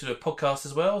below. We're also do a podcast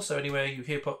as well, so anywhere you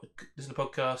listen to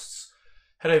podcasts,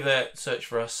 head over there, search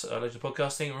for us, Legend of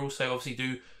Podcasting. We also obviously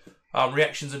do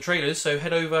reactions and trailers. So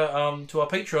head over to our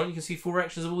Patreon. You can see full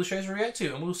reactions of all the shows we react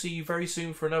to, and we'll see you very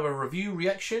soon for another review,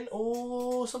 reaction,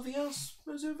 or something else.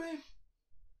 What is it, babe?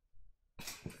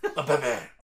 A baby.